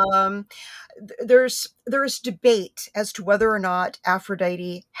 Right. There's debate as to whether or not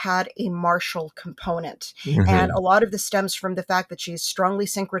Aphrodite had a martial component. And a lot of this stems from the fact that she's strongly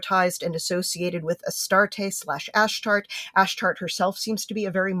syncretized and associated with Astarte/Ashtart. Ashtart herself seems to be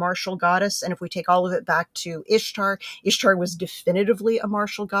a very martial goddess. And if we take all of it back to Ishtar, Ishtar was definitively a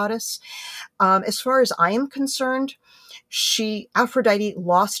martial goddess. As far as I am concerned, Aphrodite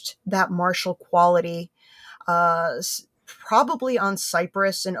lost that martial quality probably on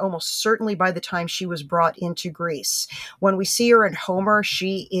Cyprus, and almost certainly by the time she was brought into Greece. When we see her in Homer,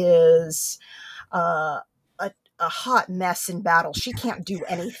 she is a hot mess in battle. She can't do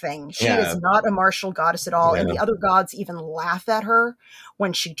anything. She is not a martial goddess at all, and the other gods even laugh at her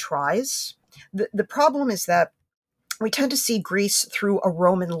when she tries. The problem is that we tend to see Greece through a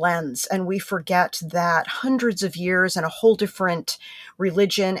Roman lens, and we forget that hundreds of years and a whole different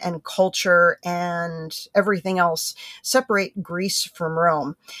religion and culture and everything else separate Greece from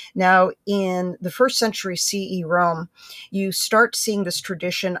Rome. Now, in the first century CE Rome, you start seeing this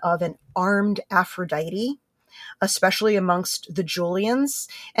tradition of an armed Aphrodite, especially amongst the Julians.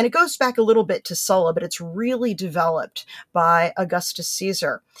 And it goes back a little bit to Sulla, but it's really developed by Augustus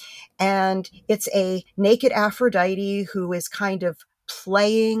Caesar. And it's a naked Aphrodite who is kind of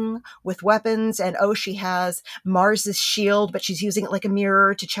playing with weapons, and she has Mars's shield, but she's using it like a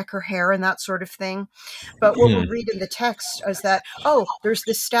mirror to check her hair and that sort of thing. But what we'll read in the text is that, there's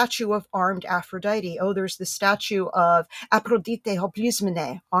this statue of armed Aphrodite. There's the statue of Aphrodite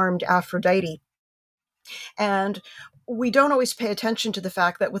Hoplismene, armed Aphrodite. And we don't always pay attention to the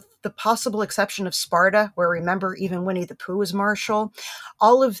fact that, with the possible exception of Sparta, where, remember, even Winnie the Pooh is martial,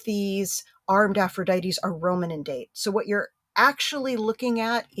 all of these armed Aphrodites are Roman in date. So what you're actually looking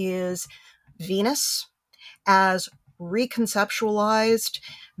at is Venus as reconceptualized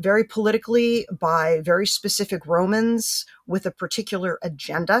very politically by very specific Romans with a particular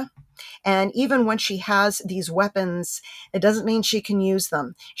agenda. And even when she has these weapons, it doesn't mean she can use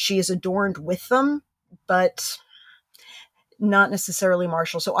them. She is adorned with them, but not necessarily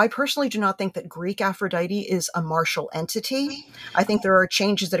martial. So I personally do not think that Greek Aphrodite is a martial entity. I think there are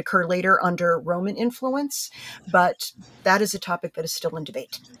changes that occur later under Roman influence, but that is a topic that is still in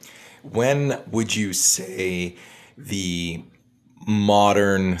debate. When would you say the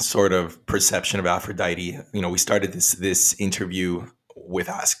modern sort of perception of Aphrodite, we started this interview with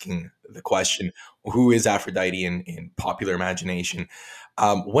asking the question, who is Aphrodite in popular imagination?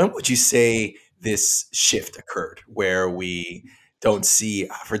 When would you say this shift occurred, where we don't see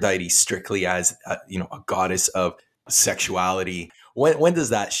Aphrodite strictly as a goddess of sexuality? When does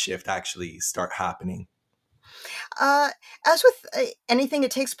that shift actually start happening? As with anything,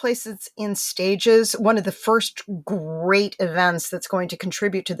 it takes place in stages. One of the first great events that's going to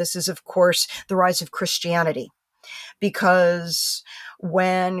contribute to this is, of course, the rise of Christianity. Because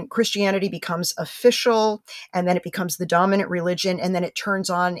when Christianity becomes official and then it becomes the dominant religion and then it turns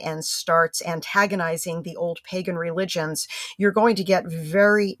on and starts antagonizing the old pagan religions, you're going to get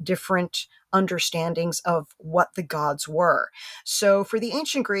very different understandings of what the gods were. So for the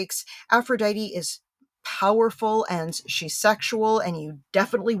ancient Greeks, Aphrodite is powerful and she's sexual and you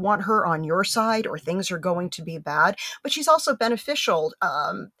definitely want her on your side or things are going to be bad, but she's also beneficial.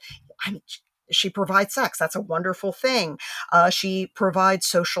 I mean, she provides sex. That's a wonderful thing. She provides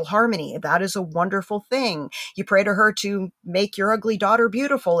social harmony. That is a wonderful thing. You pray to her to make your ugly daughter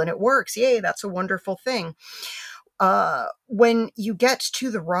beautiful and it works. Yay, that's a wonderful thing. When you get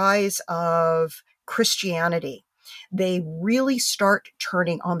to the rise of Christianity, they really start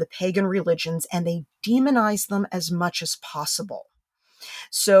turning on the pagan religions and they demonize them as much as possible.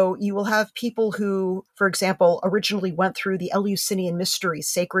 So you will have people who, for example, originally went through the Eleusinian mysteries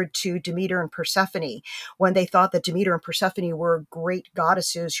sacred to Demeter and Persephone, when they thought that Demeter and Persephone were great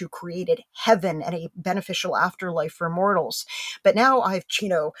goddesses who created heaven and a beneficial afterlife for mortals. But now I've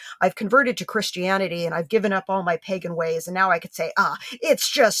converted to Christianity and I've given up all my pagan ways. And now I could say,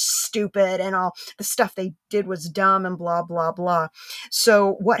 it's just stupid and all the stuff they did was dumb and blah, blah, blah.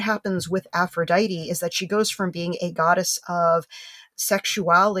 So what happens with Aphrodite is that she goes from being a goddess of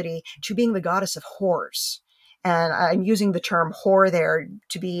sexuality to being the goddess of whores. And I'm using the term whore there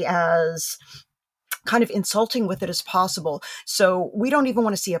to be as kind of insulting with it as possible. So we don't even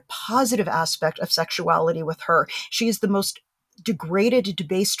want to see a positive aspect of sexuality with her. She is the most degraded,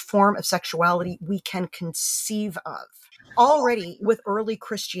 debased form of sexuality we can conceive of. Already with early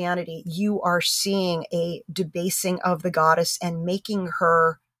Christianity, you are seeing a debasing of the goddess and making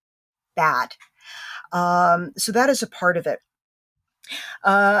her bad. So that is a part of it.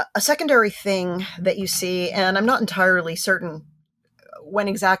 A secondary thing that you see, and I'm not entirely certain when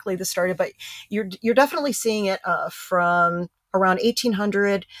exactly this started, but you're definitely seeing it from around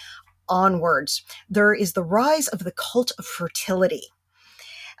 1800 onwards. There is the rise of the cult of fertility,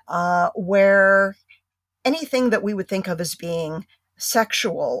 where anything that we would think of as being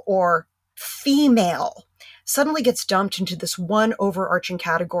sexual or female suddenly gets dumped into this one overarching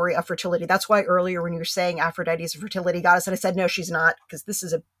category of fertility. That's why earlier when you were saying Aphrodite is a fertility goddess, and I said, no, she's not, because this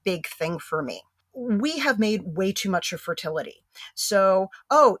is a big thing for me. We have made way too much of fertility. So,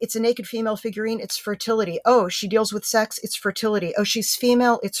 it's a naked female figurine, it's fertility. Oh, she deals with sex, it's fertility. Oh, she's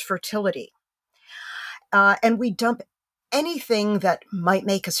female, it's fertility. And we dump anything that might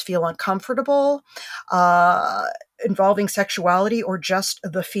make us feel uncomfortable, involving sexuality or just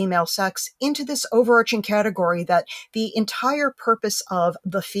the female sex into this overarching category that the entire purpose of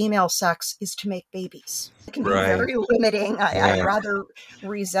the female sex is to make babies. It can be very limiting. I rather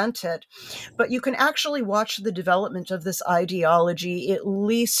resent it. But you can actually watch the development of this ideology, at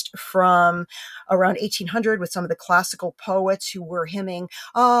least from around 1800 with some of the classical poets who were hymning,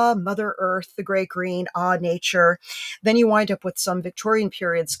 Mother Earth, the great green, nature. Then you wind up with some Victorian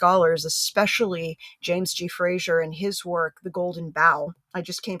period scholars, especially James G. Fraser and his work, The Golden Bough. I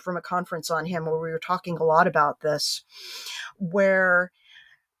just came from a conference on him where we were talking a lot about this, where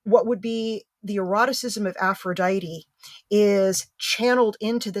what would be the eroticism of Aphrodite is channeled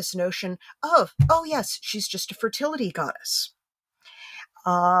into this notion of, yes, she's just a fertility goddess.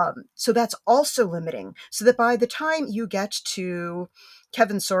 So that's also limiting. So that by the time you get to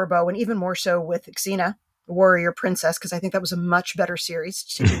Kevin Sorbo, and even more so with Xena, Warrior Princess, because I think that was a much better series,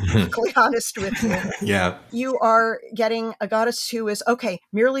 to be perfectly honest with you. Yeah. You are getting a goddess who is,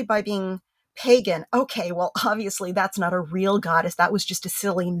 merely by being pagan. Okay, well, obviously that's not a real goddess. That was just a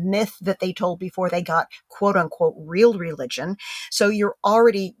silly myth that they told before they got quote unquote real religion. So you're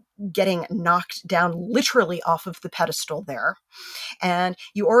already getting knocked down literally off of the pedestal there. And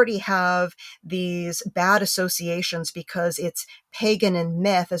you already have these bad associations because it's pagan and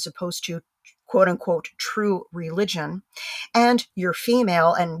myth as opposed to quote unquote true religion. And you're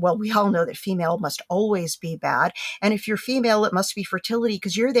female, and well, we all know that female must always be bad. And if you're female, it must be fertility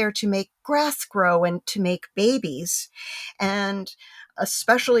because you're there to make grass grow and to make babies. And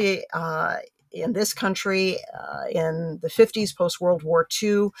especially in this country, in the 50s, post-World War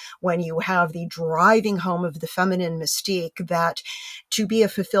II, when you have the driving home of the feminine mystique that to be a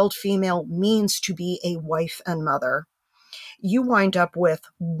fulfilled female means to be a wife and mother, you wind up with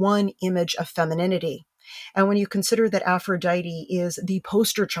one image of femininity. And when you consider that Aphrodite is the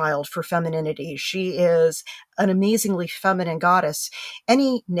poster child for femininity, she is an amazingly feminine goddess,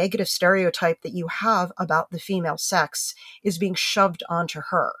 any negative stereotype that you have about the female sex is being shoved onto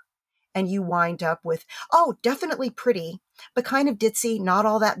her. And you wind up with, oh, definitely pretty, but kind of ditzy, not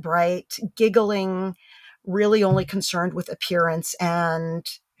all that bright, giggling, really only concerned with appearance and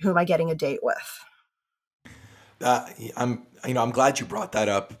who am I getting a date with? I'm glad you brought that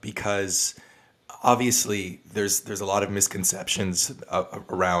up because obviously there's a lot of misconceptions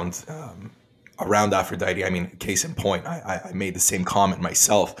around Aphrodite. I mean, case in point, I made the same comment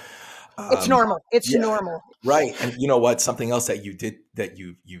myself. It's Um, normal. It's yeah, normal. right. And you know what? Something else that you did that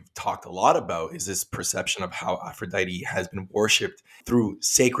you've talked a lot about is this perception of how Aphrodite has been worshipped through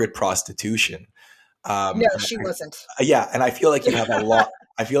sacred prostitution. No, And she wasn't. yeah, and I feel like you have a lot.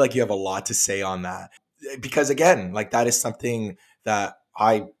 I feel like you have a lot to say on that because again, like that is something that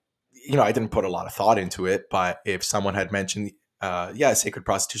I didn't put a lot of thought into it. But if someone had mentioned, yeah, sacred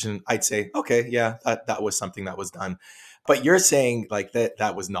prostitution, I'd say, okay, yeah, that was something that was done. But you're saying like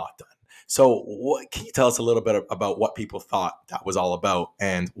that was not done. So, what can you tell us a little bit about what people thought that was all about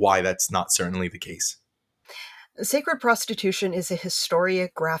and why that's not certainly the case? Sacred prostitution is a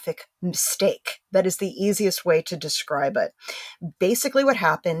historiographic mistake. That is the easiest way to describe it. Basically, what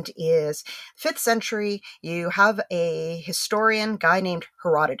happened is 5th century, you have a historian, guy named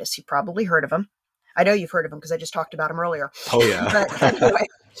Herodotus. You probably heard of him. I know you've heard of him because I just talked about him earlier. Oh yeah. But anyway,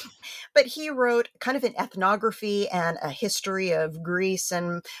 but he wrote kind of an ethnography and a history of Greece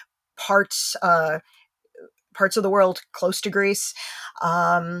and parts parts of the world close to Greece,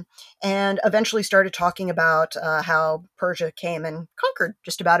 and eventually started talking about how Persia came and conquered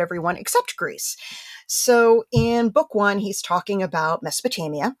just about everyone except Greece. So in book one, he's talking about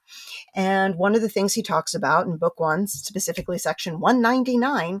Mesopotamia. And one of the things he talks about in book one, specifically section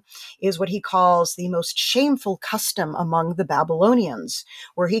 199, is what he calls the most shameful custom among the Babylonians,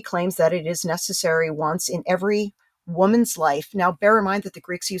 where he claims that it is necessary once in every woman's life. Now, bear in mind that the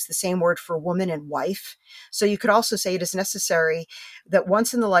Greeks use the same word for woman and wife. So you could also say it is necessary that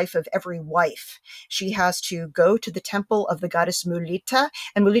once in the life of every wife, she has to go to the temple of the goddess Mulita.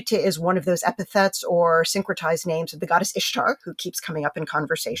 And Mulita is one of those epithets or syncretized names of the goddess Ishtar, who keeps coming up in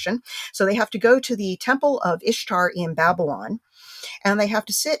conversation. So they have to go to the temple of Ishtar in Babylon, and they have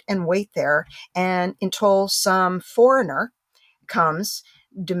to sit and wait there and until some foreigner comes,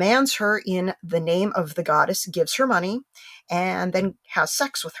 demands her in the name of the goddess, gives her money, and then has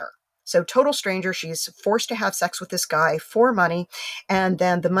sex with her. So total stranger, she's forced to have sex with this guy for money, and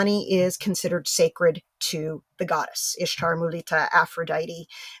then the money is considered sacred to the goddess, Ishtar, Mulita, Aphrodite.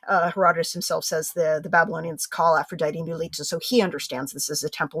 Herodotus himself says the Babylonians call Aphrodite Mulita, so he understands this as a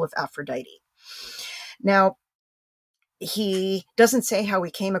temple of Aphrodite. Now, he doesn't say how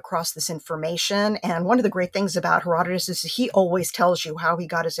he came across this information. And one of the great things about Herodotus is he always tells you how he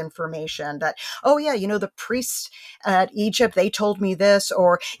got his information, that, oh yeah, the priests at Egypt, they told me this,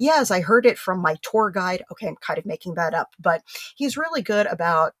 or yes, I heard it from my tour guide. Okay, I'm kind of making that up, but he's really good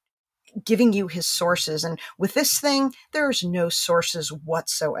about giving you his sources. And with this thing, there's no sources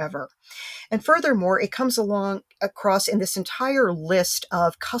whatsoever. And furthermore, it comes along across in this entire list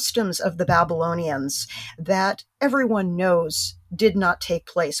of customs of the Babylonians that everyone knows did not take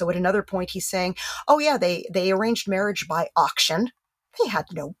place. So at another point, he's saying, oh yeah, they arranged marriage by auction. They had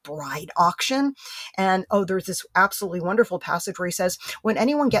no bride auction. And there's this absolutely wonderful passage where he says, when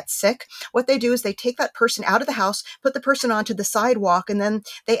anyone gets sick, what they do is they take that person out of the house, put the person onto the sidewalk, and then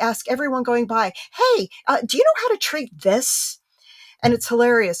they ask everyone going by, hey, do you know how to treat this? And it's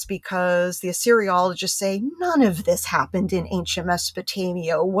hilarious because the Assyriologists say none of this happened in ancient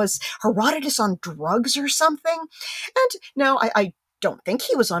Mesopotamia. Was Herodotus on drugs or something? And no, I don't think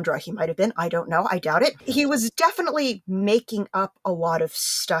he was on drugs. He might have been. I don't know. I doubt it. He was definitely making up a lot of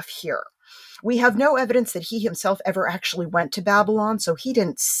stuff here. We have no evidence that he himself ever actually went to Babylon, so he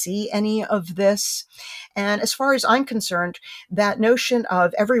didn't see any of this. And as far as I'm concerned, that notion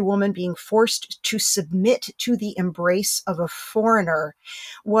of every woman being forced to submit to the embrace of a foreigner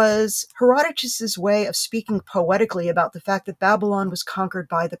was Herodotus's way of speaking poetically about the fact that Babylon was conquered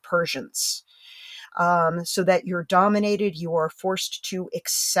by the Persians. So that you're dominated, you are forced to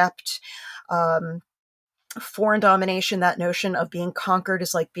accept foreign domination. That notion of being conquered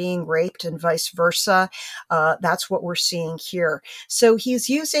is like being raped and vice versa. That's what we're seeing here. So he's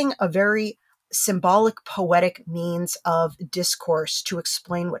using a very symbolic, poetic means of discourse to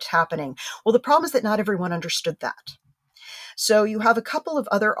explain what's happening. Well, the problem is that not everyone understood that. So you have a couple of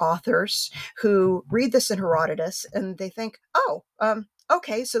other authors who read this in Herodotus and they think,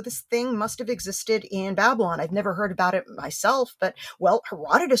 okay, so this thing must have existed in Babylon. I've never heard about it myself, but well,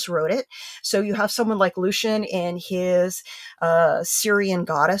 Herodotus wrote it. So you have someone like Lucian in his Syrian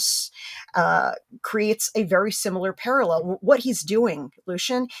goddess, creates a very similar parallel. What he's doing,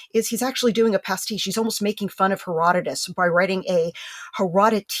 Lucian, is he's actually doing a pastiche. He's almost making fun of Herodotus by writing a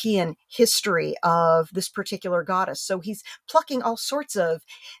Herodotean history of this particular goddess. So he's plucking all sorts of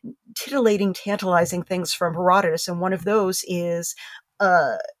titillating, tantalizing things from Herodotus, and one of those is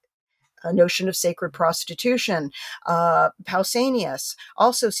uh, a notion of sacred prostitution. Pausanias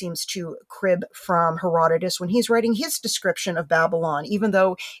also seems to crib from Herodotus when he's writing his description of Babylon, even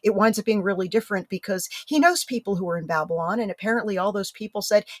though it winds up being really different because he knows people who were in Babylon, and apparently all those people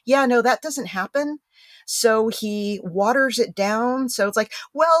said, yeah, no, that doesn't happen. So he waters it down. So it's like,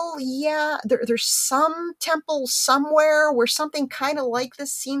 well, yeah, there's some temple somewhere where something kind of like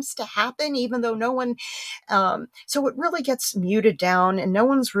this seems to happen, even though no one. So it really gets muted down, and no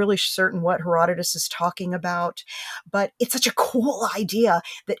one's really certain what Herodotus is talking about. But it's such a cool idea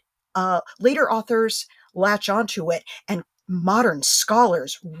that later authors latch onto it, and modern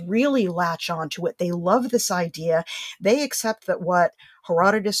scholars really latch onto it. They love this idea. They accept that what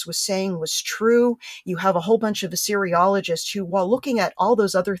Herodotus was saying was true. You have a whole bunch of Assyriologists who, while looking at all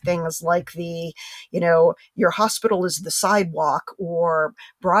those other things like your hospital is the sidewalk or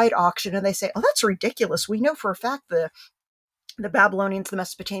bride auction, and they say, oh, that's ridiculous. We know for a fact the Babylonians, the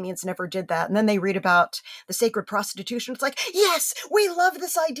Mesopotamians never did that. And then they read about the sacred prostitution. It's like, yes, we love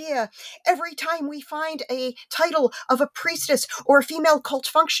this idea. Every time we find a title of a priestess or a female cult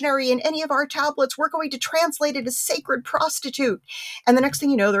functionary in any of our tablets, we're going to translate it as sacred prostitute. And the next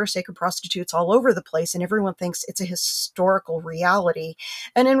thing you know, there are sacred prostitutes all over the place, and everyone thinks it's a historical reality.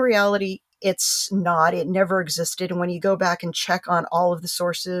 And in reality, it's not. It never existed. And when you go back and check on all of the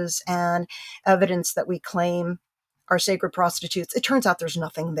sources and evidence that we claim are sacred prostitutes, it turns out there's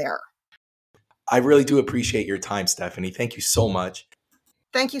nothing there. I really do appreciate your time, Stephanie. Thank you so much.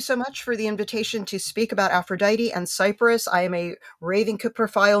 Thank you so much for the invitation to speak about Aphrodite and Cyprus. I am a raving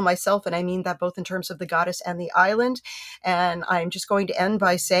Kyprophile myself, and I mean that both in terms of the goddess and the island. And I'm just going to end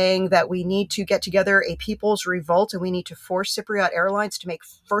by saying that we need to get together a people's revolt, and we need to force Cypriot Airlines to make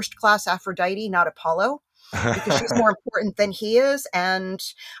first-class Aphrodite, not Apollo, because she's more important than he is. And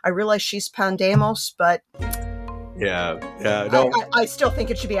I realize she's Pandemos, but Yeah, no. I still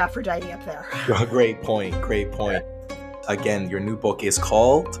think it should be Aphrodite up there. Great point. Again, your new book is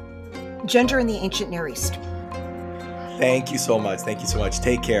called Gender in the Ancient Near East. Thank you so much.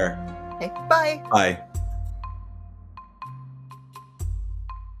 Take care. Okay, bye. Bye.